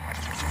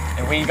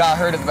 And we got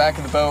her to the back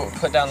of the boat,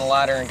 put down the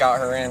ladder, and got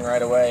her in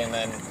right away. And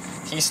then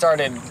he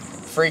started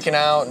freaking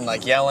out and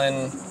like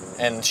yelling,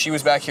 and she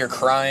was back here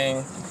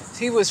crying.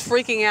 He was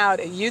freaking out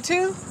at you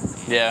two?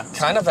 Yeah.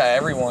 Kind of at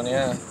everyone,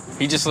 yeah.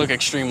 He just looked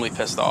extremely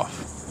pissed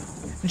off.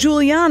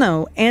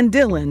 Giuliano and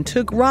Dylan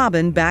took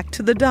Robin back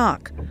to the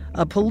dock.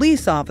 A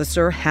police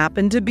officer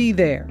happened to be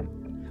there.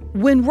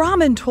 When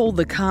Robin told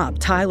the cop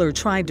Tyler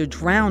tried to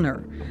drown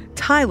her,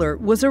 Tyler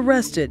was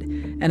arrested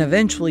and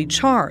eventually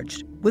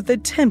charged with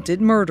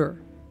attempted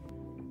murder.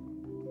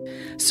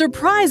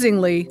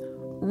 Surprisingly,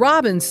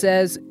 Robin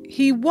says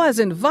he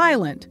wasn't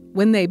violent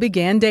when they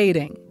began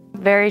dating.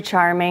 Very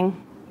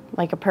charming,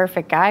 like a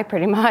perfect guy,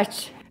 pretty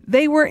much.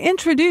 They were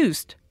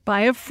introduced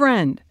by a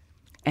friend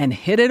and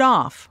hit it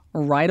off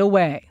right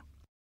away.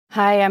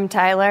 Hi, I'm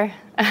Tyler.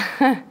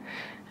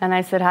 And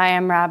I said, hi,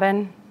 I'm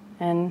Robin.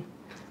 And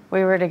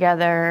we were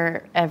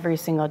together every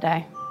single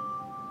day.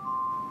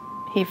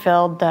 He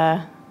filled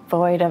the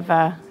void of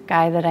a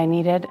guy that I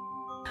needed.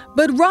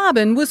 But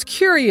Robin was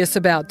curious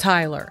about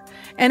Tyler,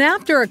 and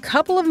after a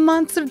couple of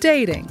months of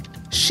dating,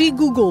 she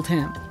Googled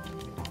him.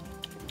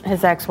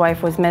 His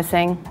ex-wife was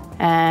missing,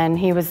 and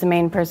he was the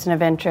main person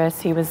of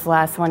interest. He was the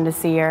last one to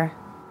see her.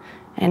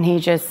 And he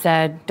just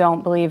said,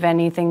 don't believe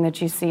anything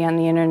that you see on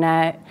the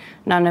internet.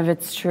 None of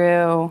it's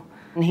true.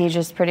 And he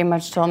just pretty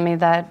much told me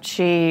that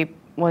she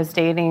was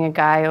dating a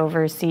guy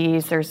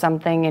overseas or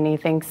something, and he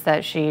thinks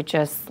that she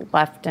just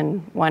left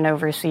and went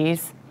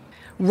overseas.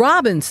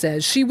 Robin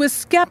says she was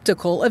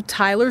skeptical of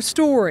Tyler's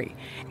story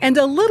and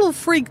a little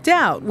freaked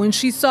out when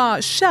she saw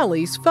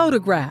Shelley's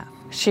photograph.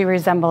 She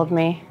resembled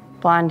me,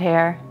 blonde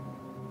hair,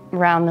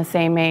 around the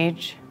same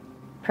age.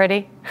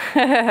 Pretty.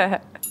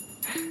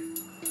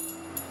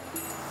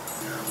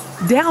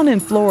 Down in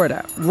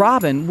Florida,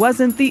 Robin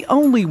wasn't the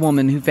only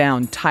woman who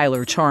found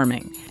Tyler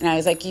charming. And I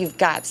was like, you've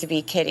got to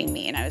be kidding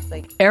me. And I was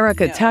like,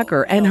 Erica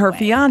Tucker and her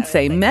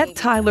fiance met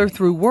Tyler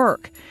through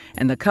work,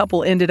 and the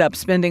couple ended up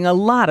spending a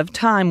lot of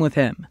time with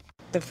him.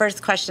 The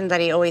first question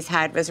that he always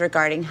had was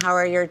regarding, how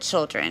are your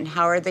children?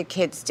 How are the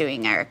kids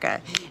doing,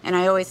 Erica? And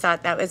I always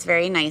thought that was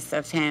very nice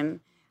of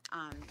him.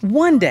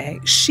 One day,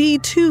 she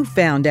too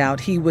found out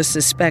he was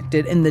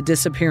suspected in the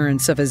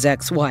disappearance of his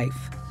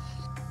ex-wife.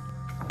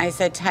 I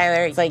said,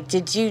 Tyler, like,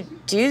 did you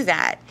do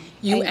that?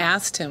 You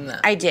asked him that?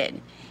 I did.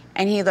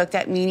 And he looked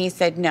at me and he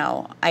said,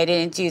 no, I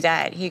didn't do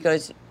that. He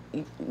goes,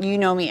 you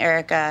know me,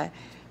 Erica.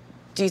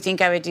 Do you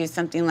think I would do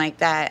something like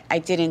that? I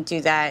didn't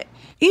do that.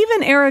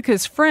 Even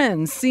Erica's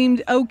friends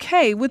seemed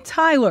okay with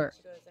Tyler.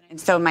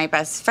 And so my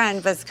best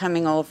friend was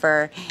coming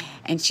over,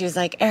 and she was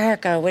like,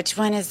 Erica, which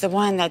one is the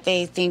one that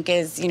they think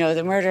is,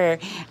 the murderer?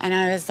 And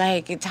I was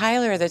like,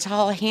 Tyler, the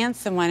tall,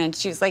 handsome one. And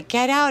she was like,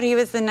 get out. He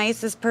was the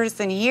nicest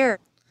person here.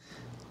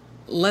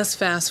 Let's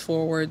fast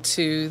forward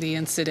to the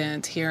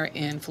incident here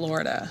in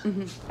Florida.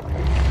 Mm-hmm.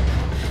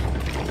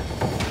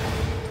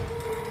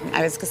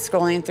 I was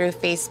scrolling through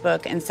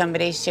Facebook and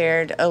somebody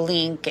shared a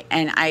link,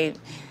 and I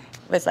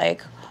was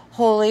like,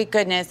 holy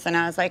goodness. And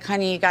I was like,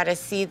 honey, you got to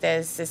see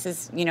this. This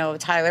is,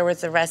 Tyler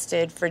was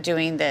arrested for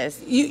doing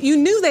this. You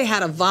knew they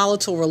had a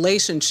volatile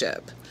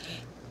relationship.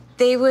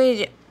 They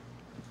would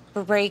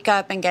break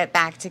up and get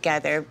back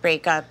together,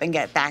 break up and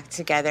get back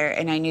together,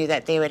 and I knew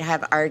that they would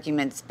have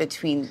arguments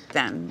between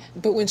them.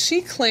 But when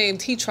she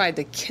claimed he tried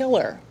to kill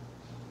her,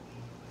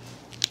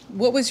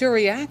 what was your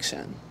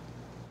reaction?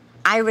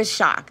 I was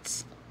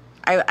shocked.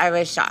 I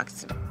was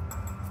shocked.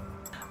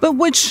 But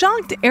what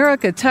shocked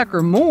Erica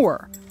Tucker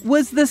more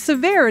was the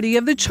severity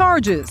of the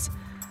charges.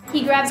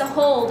 He grabs a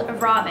hold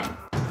of Robin,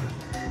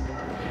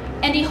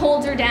 and he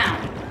holds her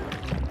down,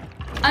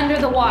 under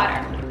the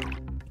water.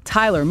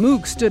 Tyler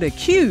Mook stood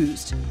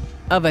accused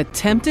of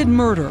attempted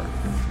murder.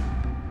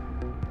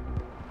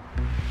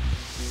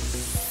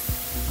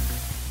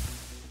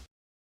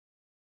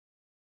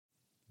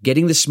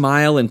 Getting the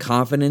smile and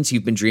confidence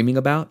you've been dreaming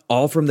about,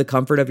 all from the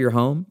comfort of your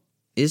home,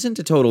 isn't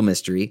a total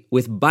mystery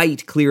with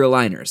Byte clear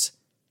aligners.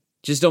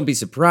 Just don't be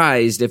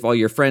surprised if all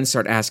your friends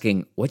start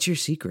asking, "What's your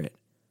secret?"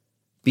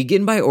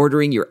 Begin by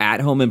ordering your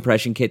at-home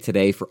impression kit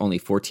today for only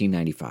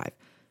 $14.95.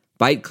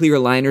 Byte clear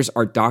aligners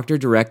are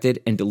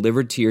doctor-directed and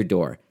delivered to your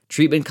door.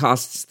 Treatment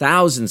costs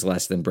thousands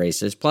less than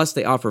braces, plus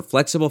they offer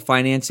flexible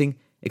financing,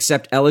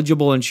 accept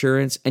eligible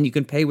insurance, and you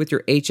can pay with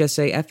your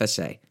HSA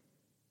FSA.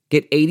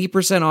 Get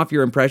 80% off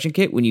your impression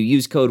kit when you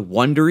use code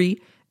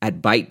WONDERY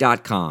at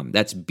Byte.com.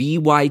 That's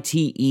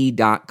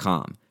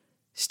BYTE.com.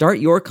 Start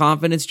your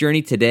confidence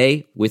journey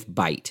today with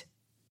Byte.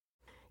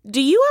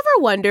 Do you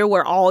ever wonder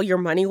where all your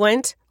money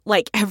went?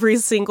 Like every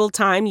single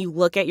time you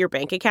look at your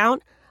bank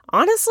account?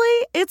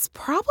 Honestly, it's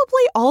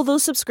probably all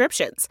those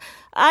subscriptions.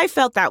 I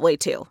felt that way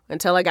too,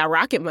 until I got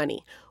Rocket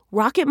Money.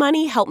 Rocket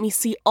Money helped me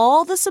see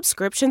all the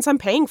subscriptions I'm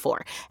paying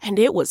for, and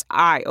it was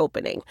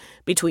eye-opening.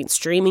 Between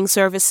streaming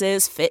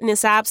services,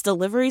 fitness apps,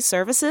 delivery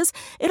services,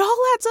 it all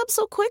adds up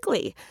so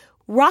quickly.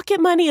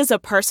 Rocket Money is a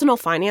personal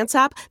finance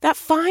app that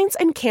finds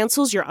and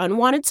cancels your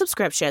unwanted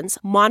subscriptions,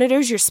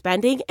 monitors your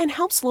spending, and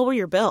helps lower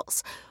your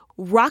bills.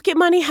 Rocket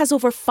Money has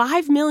over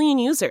 5 million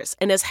users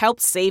and has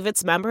helped save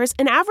its members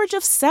an average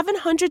of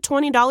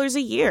 $720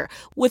 a year,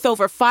 with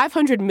over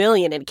 500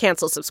 million in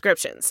canceled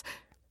subscriptions.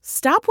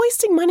 Stop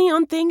wasting money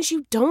on things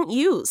you don't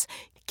use.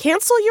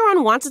 Cancel your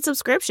unwanted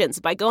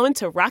subscriptions by going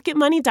to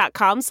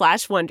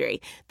rocketmoney.com/Wondery.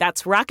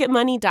 That's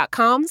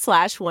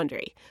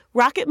rocketmoney.com/Wondery.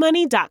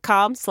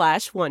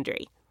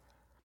 rocketmoney.com/Wondery.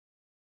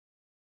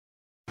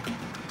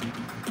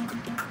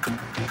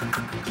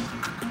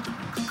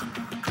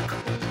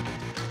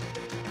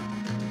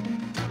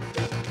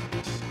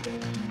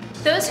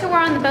 Those who were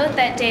on the boat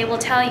that day will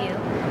tell you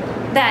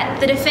that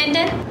the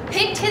defendant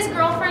picked his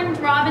girlfriend,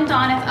 Robin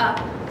Donath,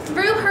 up,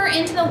 threw her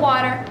into the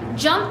water,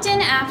 jumped in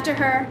after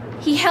her,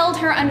 he held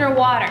her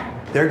underwater.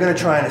 They're going to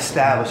try and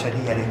establish that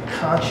he had a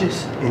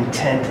conscious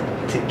intent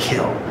to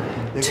kill.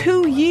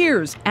 2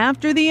 years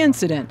after the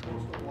incident,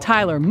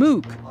 Tyler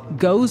Mook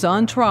goes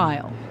on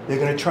trial. They're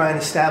going to try and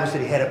establish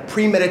that he had a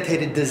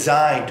premeditated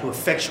design to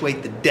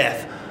effectuate the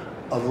death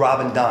of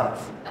Robin Donath.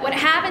 What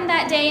happened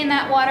that day in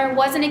that water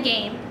wasn't a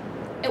game.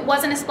 It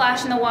wasn't a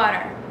splash in the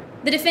water.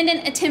 The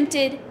defendant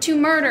attempted to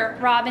murder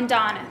Robin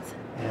Donath.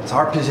 And it's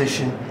our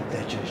position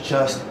that there's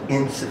just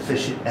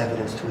insufficient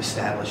evidence to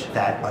establish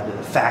that under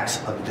the facts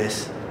of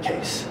this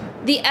case.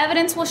 The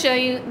evidence will show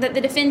you that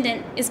the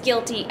defendant is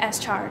guilty as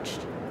charged.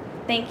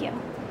 Thank you.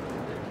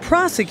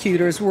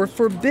 Prosecutors were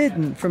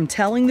forbidden from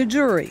telling the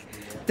jury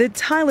that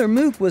Tyler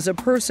Mook was a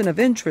person of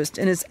interest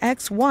in his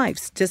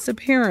ex-wife's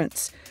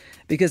disappearance,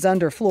 because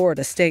under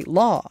Florida state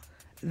law,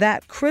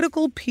 that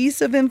critical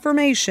piece of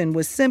information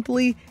was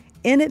simply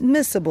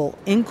inadmissible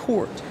in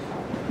court.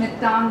 Ms.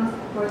 Donath,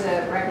 for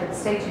the record,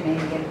 state your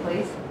name again,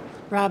 please.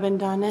 Robin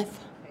Donath.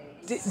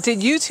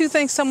 Did you two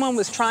think someone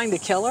was trying to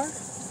kill her?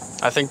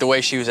 I think the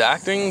way she was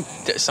acting,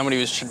 somebody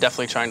was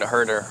definitely trying to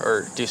hurt her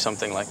or do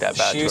something like that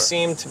bad to her. She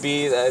seemed to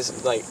be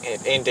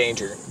in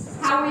danger.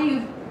 How were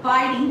you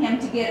fighting him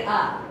to get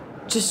up?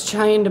 Just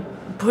trying to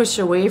push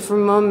away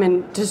from him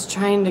and just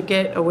trying to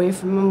get away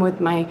from him with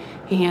my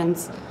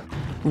hands.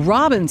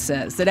 Robin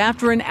says that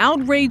after an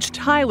outraged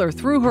Tyler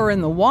threw her in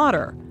the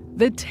water,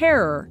 the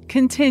terror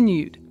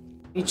continued.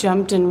 He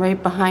jumped in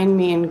right behind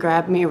me and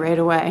grabbed me right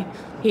away.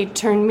 He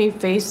turned me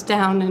face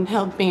down and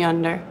held me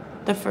under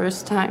the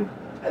first time.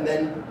 And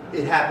then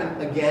it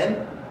happened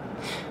again?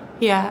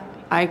 Yeah,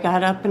 I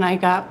got up and I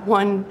got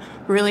one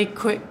really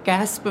quick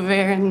gasp of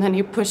air and then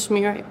he pushed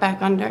me right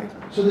back under.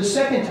 So the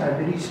second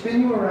time, did he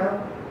spin you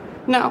around?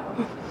 No.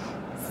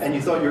 And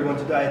you thought you were going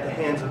to die at the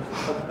hands of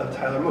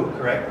Tyler Mook,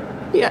 correct?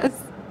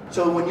 Yes.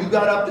 So when you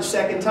got up the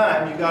second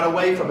time, you got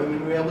away from him and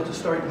you were able to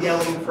start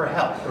yelling for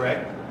help,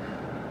 correct?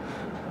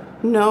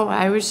 No,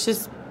 I was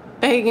just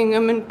begging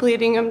him and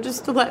pleading him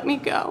just to let me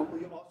go.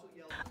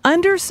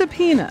 Under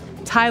subpoena,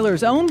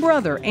 Tyler's own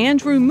brother,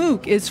 Andrew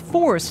Mook, is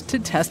forced to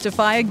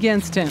testify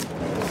against him.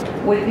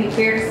 Would it be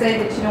fair to say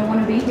that you don't want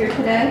to be here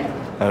today?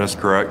 That is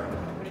correct.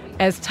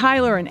 As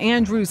Tyler and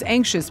Andrew's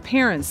anxious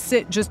parents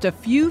sit just a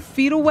few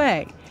feet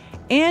away,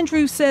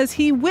 Andrew says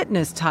he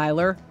witnessed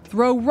Tyler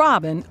throw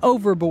Robin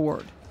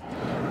overboard.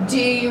 Do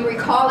you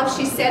recall if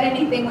she said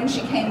anything when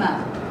she came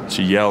up?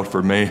 She yelled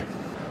for me.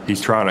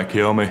 He's trying to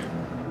kill me.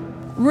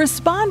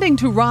 Responding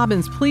to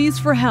Robin's pleas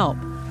for help,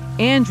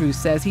 Andrew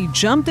says he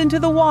jumped into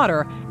the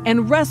water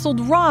and wrestled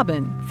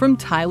Robin from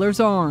Tyler's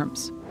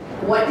arms.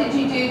 What did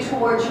you do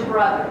towards your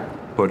brother?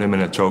 Put him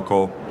in a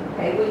chokehold.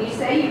 Okay, when you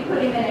say you put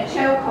him in a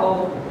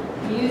chokehold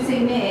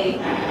using me,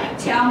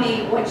 tell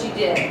me what you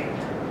did.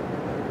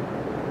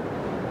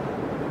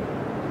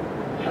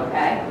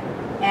 Okay?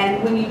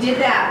 And when you did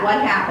that,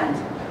 what happened?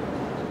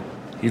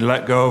 He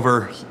let go of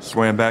her,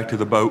 swam back to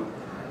the boat.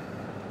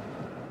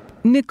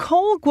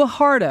 Nicole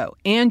Guajardo,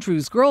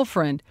 Andrew's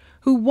girlfriend,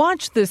 who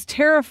watched this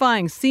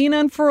terrifying scene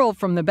unfurl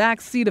from the back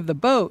seat of the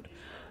boat,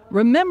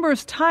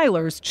 remembers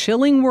Tyler's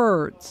chilling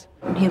words.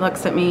 He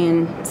looks at me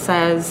and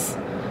says,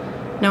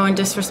 "No one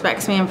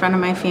disrespects me in front of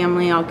my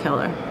family, I'll kill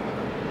her."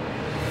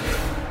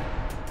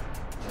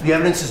 The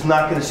evidence is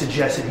not going to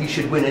suggest that he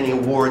should win any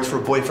awards for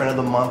Boyfriend of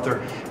the Month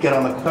or get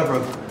on the cover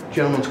of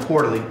Gentleman's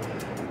Quarterly.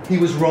 He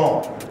was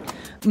wrong.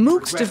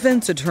 Mook's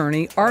defense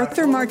attorney,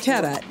 Arthur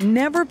Marchetta,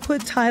 never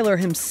put Tyler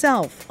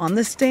himself on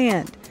the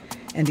stand,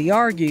 and he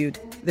argued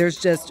there's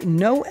just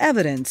no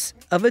evidence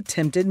of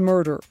attempted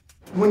murder.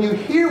 When you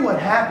hear what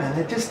happened,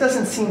 it just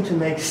doesn't seem to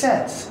make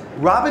sense.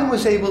 Robin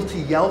was able to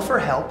yell for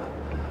help.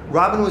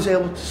 Robin was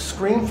able to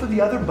scream for the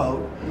other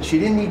boat. She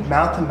didn't need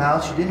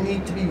mouth-to-mouth. She didn't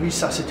need to be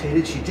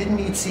resuscitated. She didn't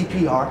need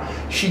CPR.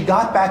 She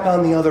got back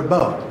on the other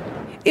boat.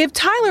 If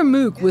Tyler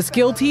Mook was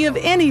guilty of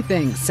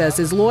anything, says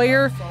his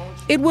lawyer,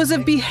 it was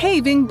of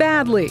behaving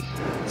badly.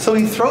 So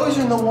he throws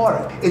her in the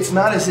water. It's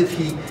not as if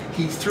he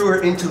threw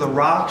her into the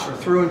rocks or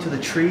threw her into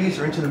the trees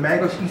or into the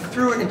mangroves. He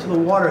threw her into the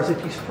water as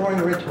if he's throwing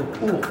her into a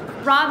pool.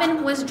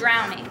 Robin was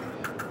drowning.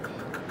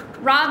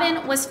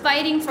 Robin was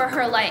fighting for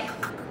her life.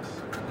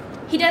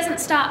 He doesn't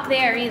stop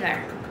there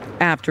either.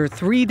 After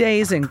 3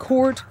 days in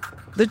court,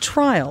 the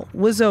trial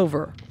was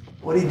over.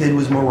 What he did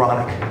was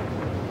moronic.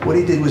 What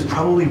he did was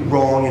probably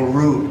wrong and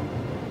rude,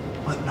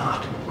 but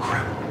not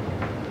criminal.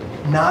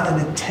 Not an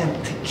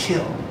attempt to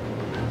kill.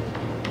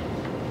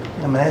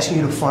 And I'm asking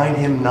you to find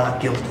him not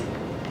guilty.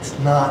 It's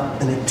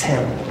not an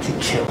attempt to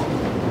kill.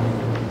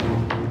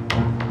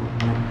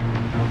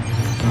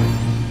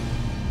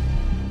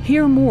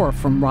 Hear more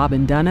from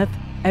Robin Dunneth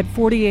at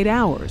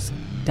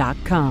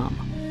 48hours.com.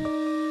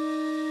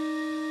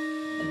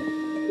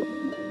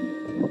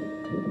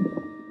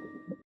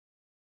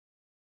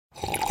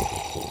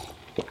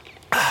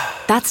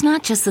 That's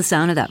not just the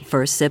sound of that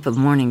first sip of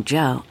Morning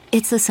Joe.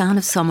 It's the sound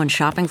of someone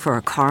shopping for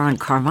a car on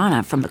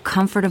Carvana from the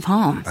comfort of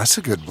home. That's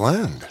a good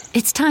blend.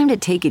 It's time to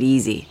take it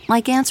easy,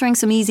 like answering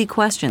some easy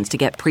questions to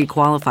get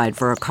pre-qualified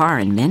for a car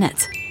in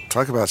minutes.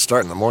 Talk about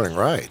starting the morning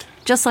right.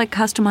 Just like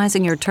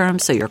customizing your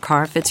terms so your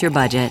car fits your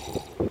budget.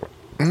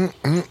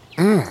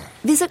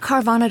 Visit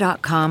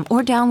Carvana.com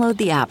or download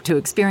the app to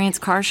experience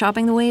car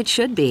shopping the way it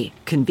should be.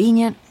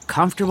 Convenient,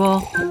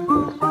 comfortable.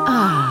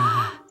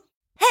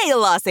 Hey,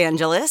 Los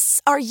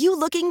Angeles! Are you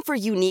looking for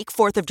unique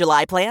 4th of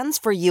July plans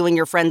for you and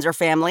your friends or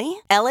family?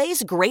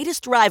 LA's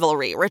greatest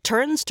rivalry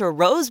returns to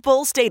Rose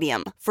Bowl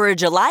Stadium for a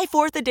July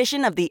 4th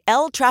edition of the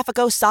El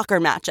Tráfico soccer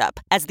matchup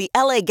as the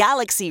LA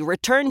Galaxy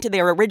return to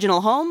their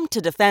original home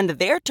to defend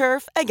their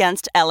turf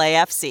against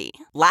LAFC.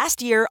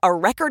 Last year, a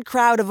record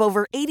crowd of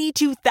over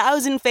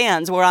 82,000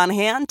 fans were on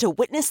hand to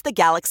witness the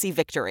Galaxy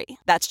victory.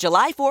 That's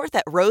July 4th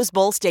at Rose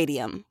Bowl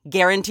Stadium.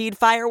 Guaranteed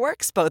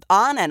fireworks both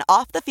on and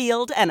off the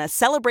field and a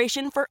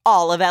celebration for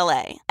all of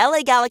LA.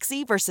 LA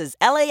Galaxy versus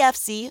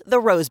LAFC, the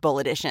Rose Bowl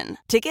edition.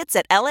 Tickets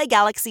at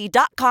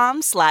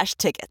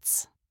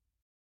lagalaxy.com/tickets.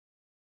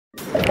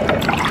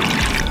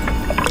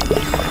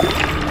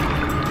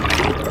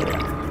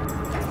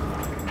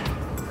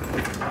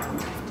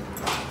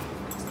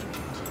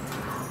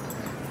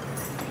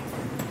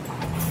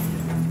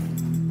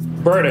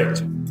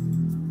 Verdict.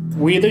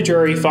 We, the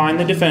jury, find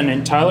the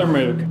defendant, Tyler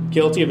Mook,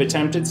 guilty of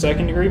attempted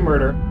second-degree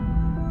murder.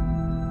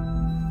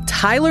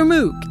 Tyler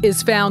Mook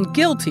is found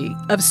guilty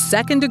of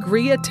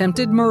second-degree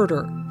attempted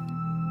murder.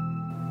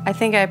 I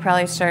think I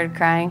probably started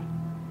crying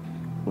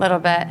a little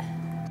bit.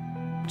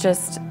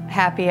 Just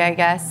happy, I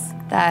guess,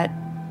 that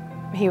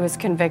he was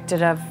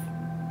convicted of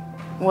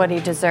what he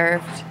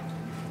deserved.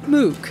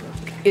 Mook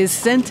is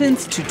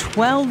sentenced to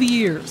 12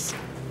 years.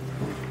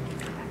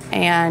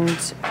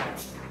 And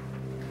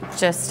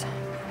just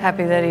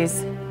happy that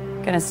he's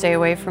going to stay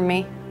away from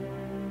me.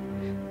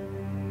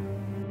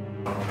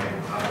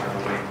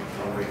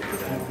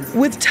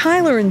 With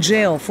Tyler in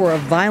jail for a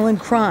violent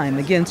crime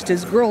against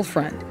his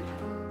girlfriend,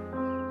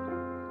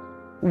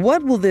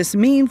 what will this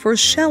mean for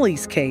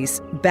Shelley's case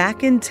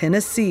back in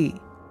Tennessee?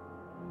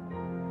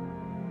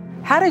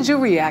 How did you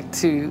react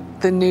to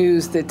the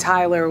news that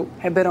Tyler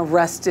had been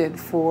arrested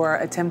for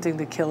attempting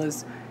to kill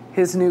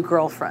his new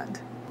girlfriend?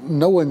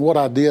 Knowing what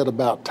I did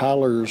about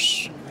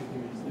Tyler's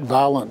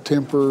violent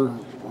temper,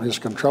 his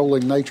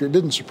controlling nature, it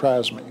didn't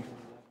surprise me.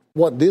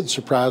 What did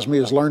surprise me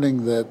is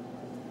learning that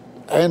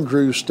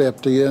Andrew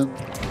stepped in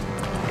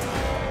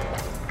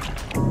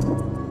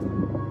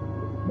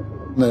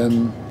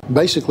and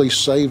basically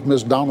saved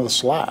Miss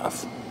Donna's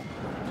life.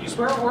 Do you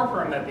swear or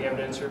affirm that the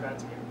evidence you're about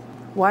to give?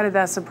 Why did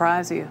that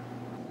surprise you?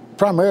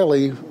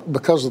 Primarily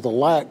because of the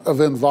lack of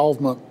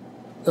involvement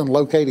in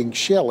locating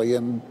Shelley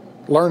and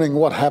learning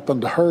what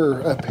happened to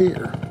her up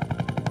here.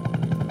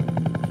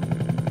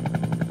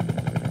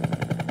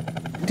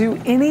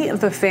 Do any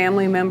of the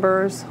family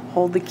members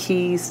hold the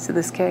keys to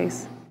this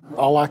case?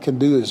 All I can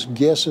do is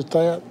guess at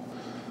that,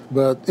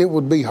 but it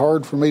would be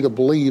hard for me to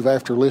believe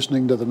after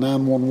listening to the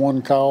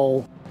 911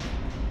 call.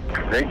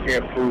 They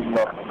can't prove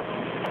nothing.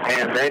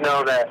 And they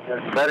know that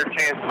there's a better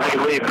chance of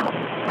me leaving.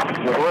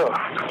 They will.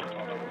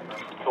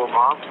 So,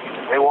 Mom,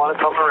 they want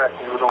to come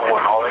arrest me. We don't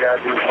want. All they got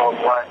to do is call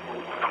black.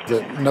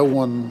 That no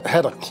one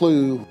had a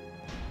clue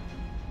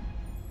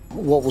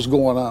what was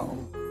going on.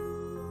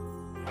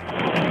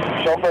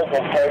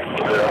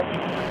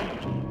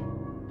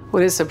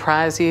 Would it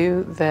surprise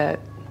you that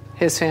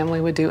his family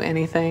would do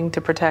anything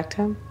to protect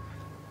him?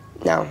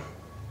 No,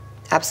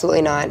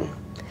 Absolutely not.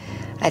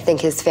 I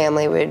think his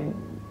family would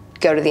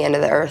go to the end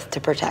of the earth to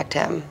protect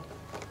him,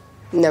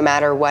 no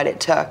matter what it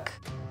took.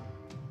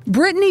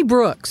 Brittany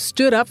Brooks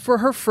stood up for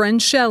her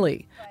friend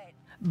Shelley.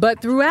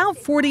 But throughout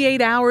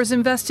 48 hours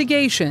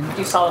investigation, Do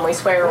you solemnly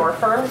swear or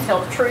affirm to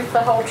tell the truth,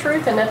 the whole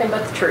truth, and nothing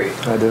but the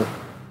truth? I do.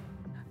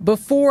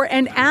 before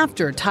and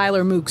after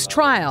Tyler Mook's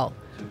trial,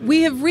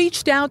 we have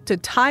reached out to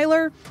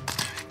Tyler,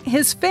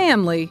 his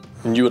family,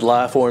 And you would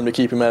lie for him to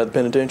keep him out of the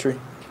penitentiary?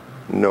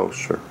 No,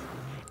 sir.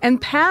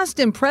 and past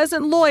and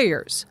present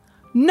lawyers.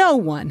 No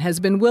one has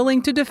been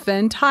willing to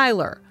defend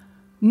Tyler.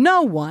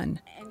 No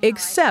one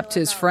except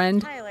his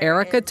friend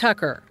Erica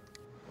Tucker.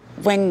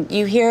 When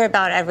you hear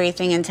about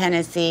everything in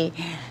Tennessee,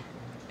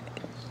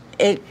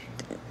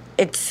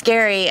 it's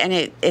scary and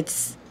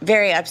it's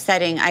very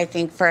upsetting, I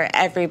think, for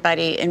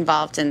everybody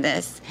involved in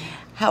this.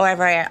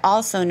 However, I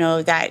also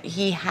know that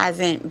he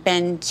hasn't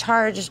been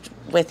charged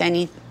with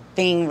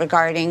anything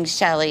regarding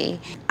Shelley.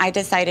 I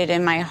decided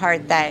in my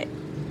heart that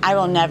I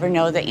will never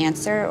know the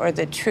answer or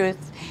the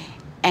truth,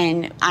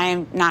 and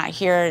I'm not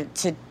here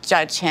to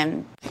judge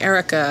him.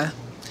 Erica,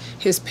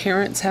 his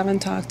parents haven't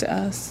talked to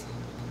us.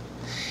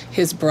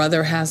 His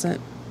brother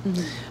hasn't.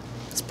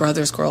 His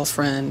brother's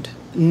girlfriend.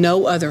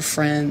 No other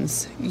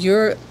friends.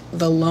 You're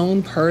the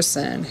lone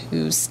person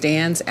who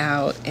stands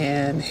out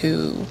and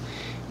who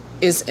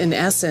is, in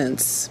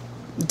essence,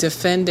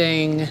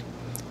 defending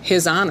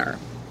his honor.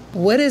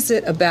 What is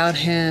it about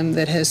him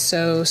that has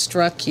so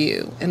struck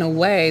you in a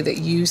way that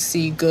you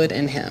see good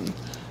in him?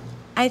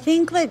 I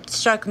think what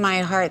struck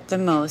my heart the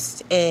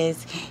most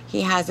is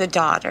he has a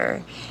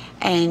daughter.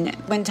 And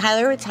when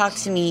Tyler would talk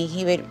to me,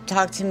 he would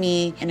talk to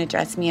me and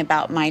address me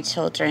about my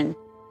children.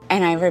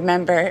 And I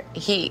remember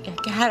he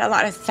had a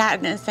lot of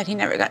sadness that he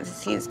never got to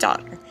see his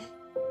daughter.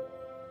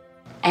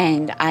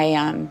 And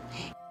I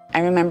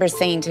remember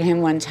saying to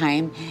him one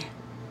time,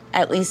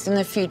 at least in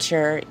the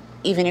future,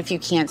 even if you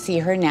can't see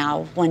her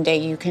now, one day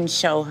you can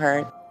show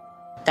her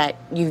that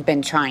you've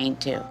been trying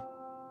to.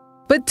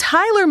 But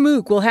Tyler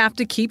Mook will have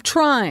to keep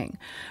trying.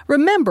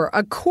 Remember,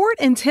 a court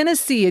in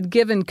Tennessee had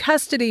given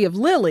custody of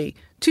Lily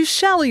to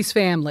Shelley's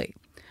family.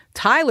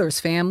 Tyler's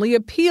family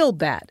appealed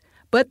that,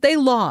 but they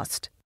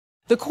lost.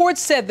 The court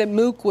said that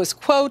Mook was,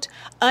 quote,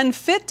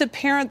 unfit to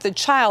parent the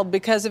child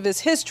because of his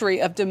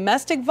history of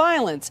domestic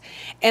violence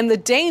and the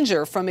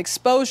danger from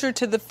exposure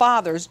to the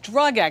father's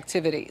drug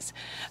activities.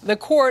 The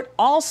court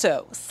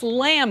also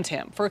slammed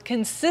him for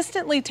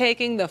consistently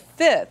taking the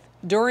fifth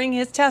during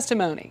his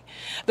testimony.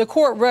 The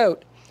court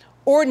wrote,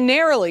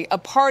 ordinarily, a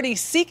party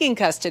seeking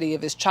custody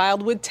of his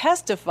child would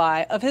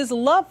testify of his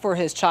love for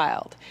his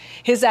child,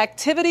 his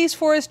activities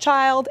for his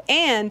child,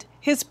 and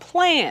his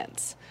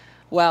plans.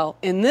 Well,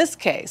 in this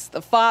case,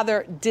 the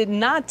father did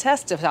not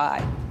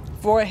testify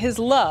for his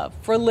love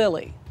for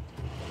Lily.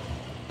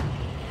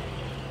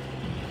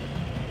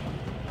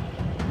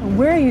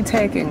 Where are you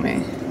taking me?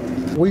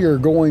 We are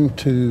going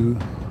to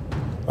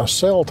a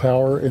cell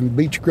tower in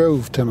Beech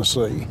Grove,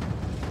 Tennessee.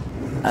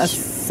 A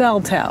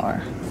cell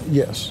tower?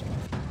 Yes.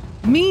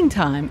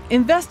 Meantime,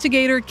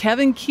 investigator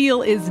Kevin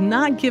Keel is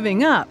not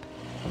giving up.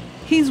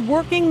 He's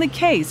working the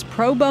case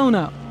pro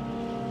bono.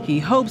 He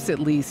hopes, at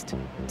least,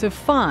 to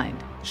find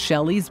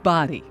Shelley's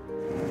body.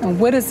 And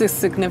what is the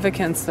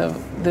significance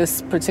of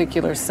this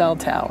particular cell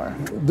tower?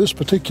 This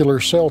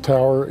particular cell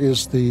tower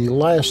is the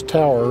last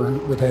tower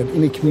that had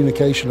any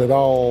communication at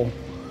all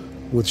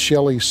with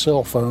Shelley's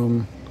cell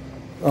phone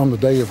on the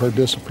day of her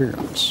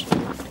disappearance.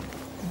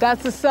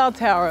 That's the cell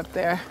tower up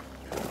there.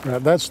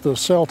 That's the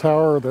cell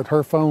tower that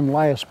her phone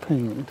last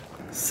pinged.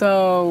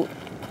 So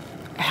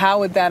how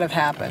would that have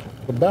happened?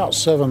 About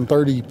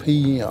 7:30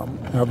 p.m.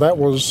 Now that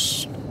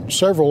was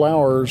several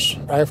hours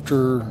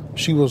after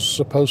she was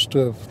supposed to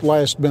have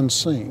last been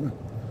seen.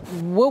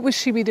 What would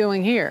she be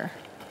doing here?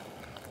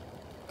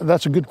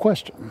 That's a good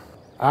question.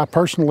 I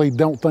personally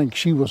don't think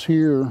she was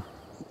here,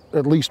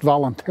 at least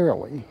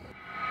voluntarily.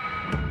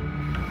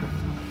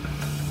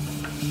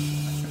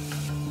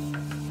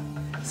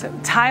 So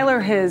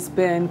Tyler has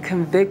been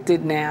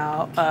convicted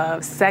now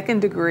of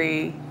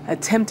second-degree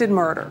attempted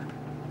murder.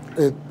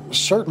 It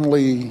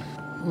certainly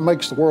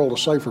makes the world a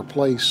safer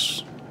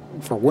place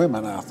for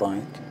women, I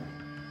think.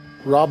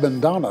 Robin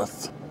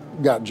Donath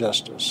got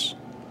justice.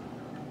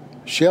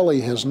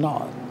 Shelley has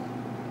not.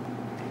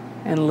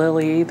 And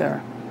Lily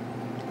either.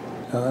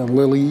 And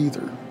Lily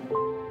either.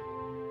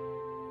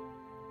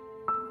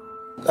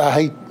 I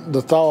hate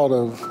the thought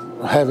of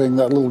having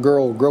that little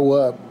girl grow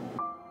up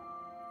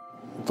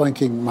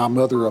thinking my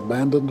mother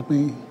abandoned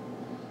me.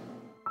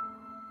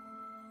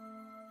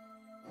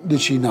 Did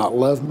she not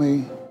love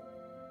me?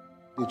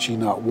 Did she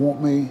not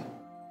want me?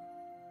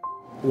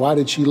 Why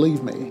did she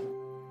leave me?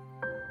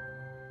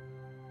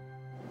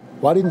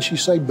 Why didn't she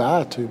say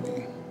bye to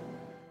me?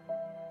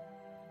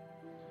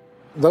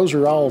 Those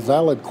are all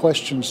valid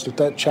questions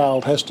that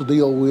child has to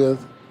deal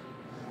with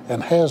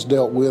and has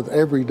dealt with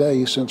every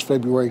day since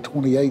February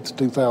 28th,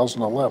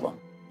 2011.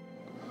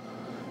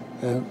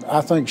 And I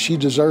think she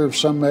deserves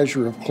some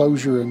measure of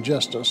closure and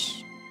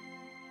justice.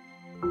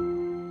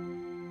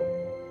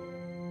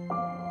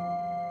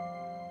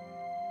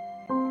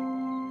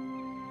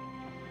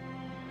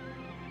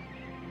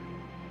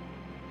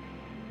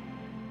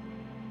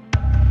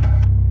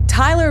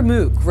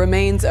 Mook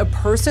remains a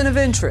person of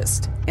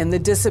interest in the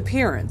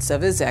disappearance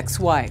of his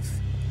ex-wife.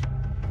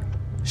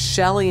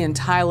 Shelley and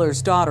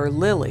Tyler's daughter,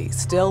 Lily,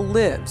 still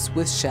lives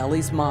with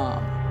Shelley's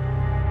mom.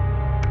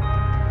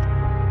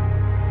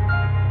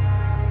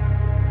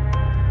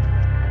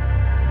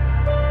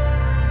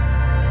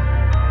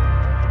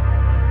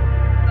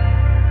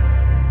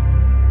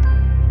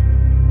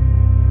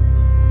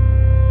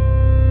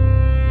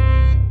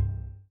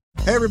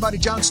 Hey everybody,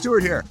 Jon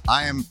Stewart here.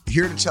 I am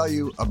here to tell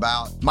you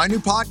about my new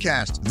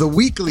podcast, The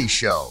Weekly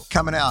Show,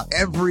 coming out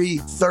every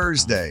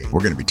Thursday.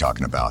 We're going to be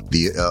talking about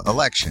the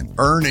election,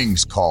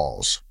 earnings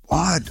calls.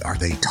 What are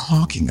they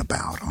talking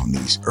about on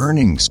these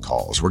earnings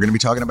calls? We're going to be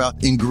talking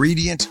about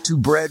ingredient to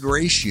bread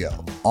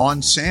ratio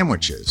on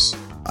sandwiches.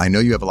 I know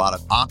you have a lot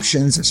of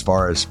options as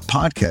far as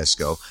podcasts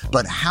go,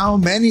 but how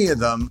many of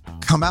them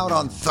come out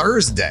on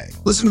Thursday?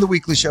 Listen to The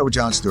Weekly Show with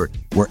Jon Stewart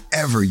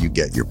wherever you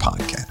get your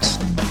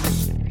podcasts.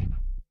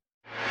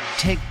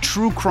 Take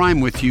true crime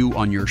with you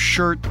on your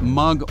shirt,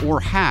 mug, or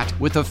hat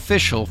with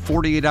official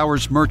 48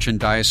 Hours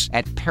merchandise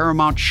at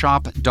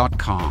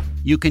ParamountShop.com.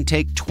 You can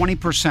take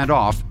 20%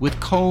 off with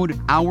code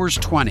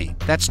HOURS20.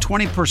 That's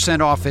 20%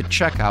 off at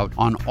checkout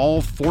on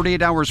all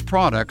 48 Hours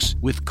products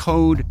with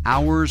code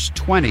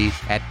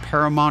HOURS20 at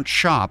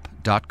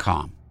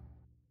ParamountShop.com.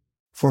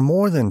 For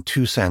more than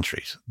 2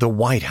 centuries, the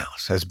White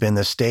House has been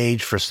the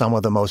stage for some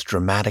of the most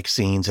dramatic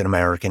scenes in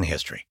American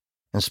history.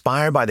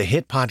 Inspired by the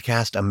hit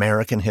podcast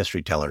American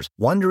History Tellers,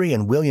 Wondery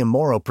and William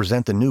Morrow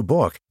present the new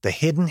book, The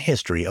Hidden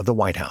History of the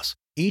White House.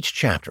 Each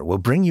chapter will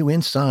bring you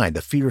inside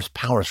the fierce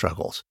power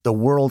struggles, the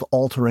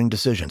world-altering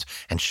decisions,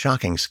 and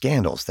shocking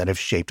scandals that have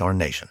shaped our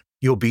nation.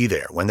 You'll be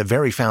there when the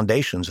very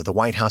foundations of the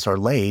White House are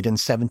laid in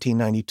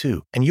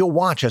 1792, and you'll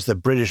watch as the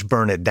British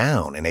burn it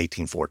down in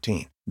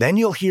 1814. Then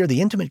you'll hear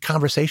the intimate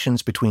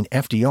conversations between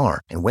FDR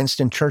and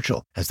Winston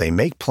Churchill as they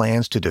make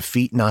plans to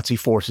defeat Nazi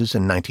forces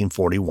in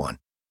 1941.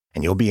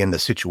 And you'll be in the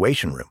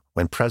Situation Room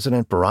when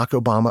President Barack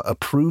Obama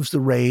approves the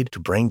raid to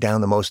bring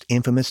down the most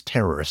infamous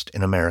terrorist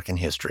in American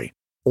history.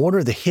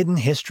 Order The Hidden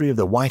History of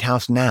the White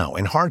House now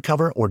in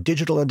hardcover or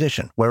digital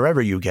edition,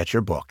 wherever you get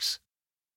your books.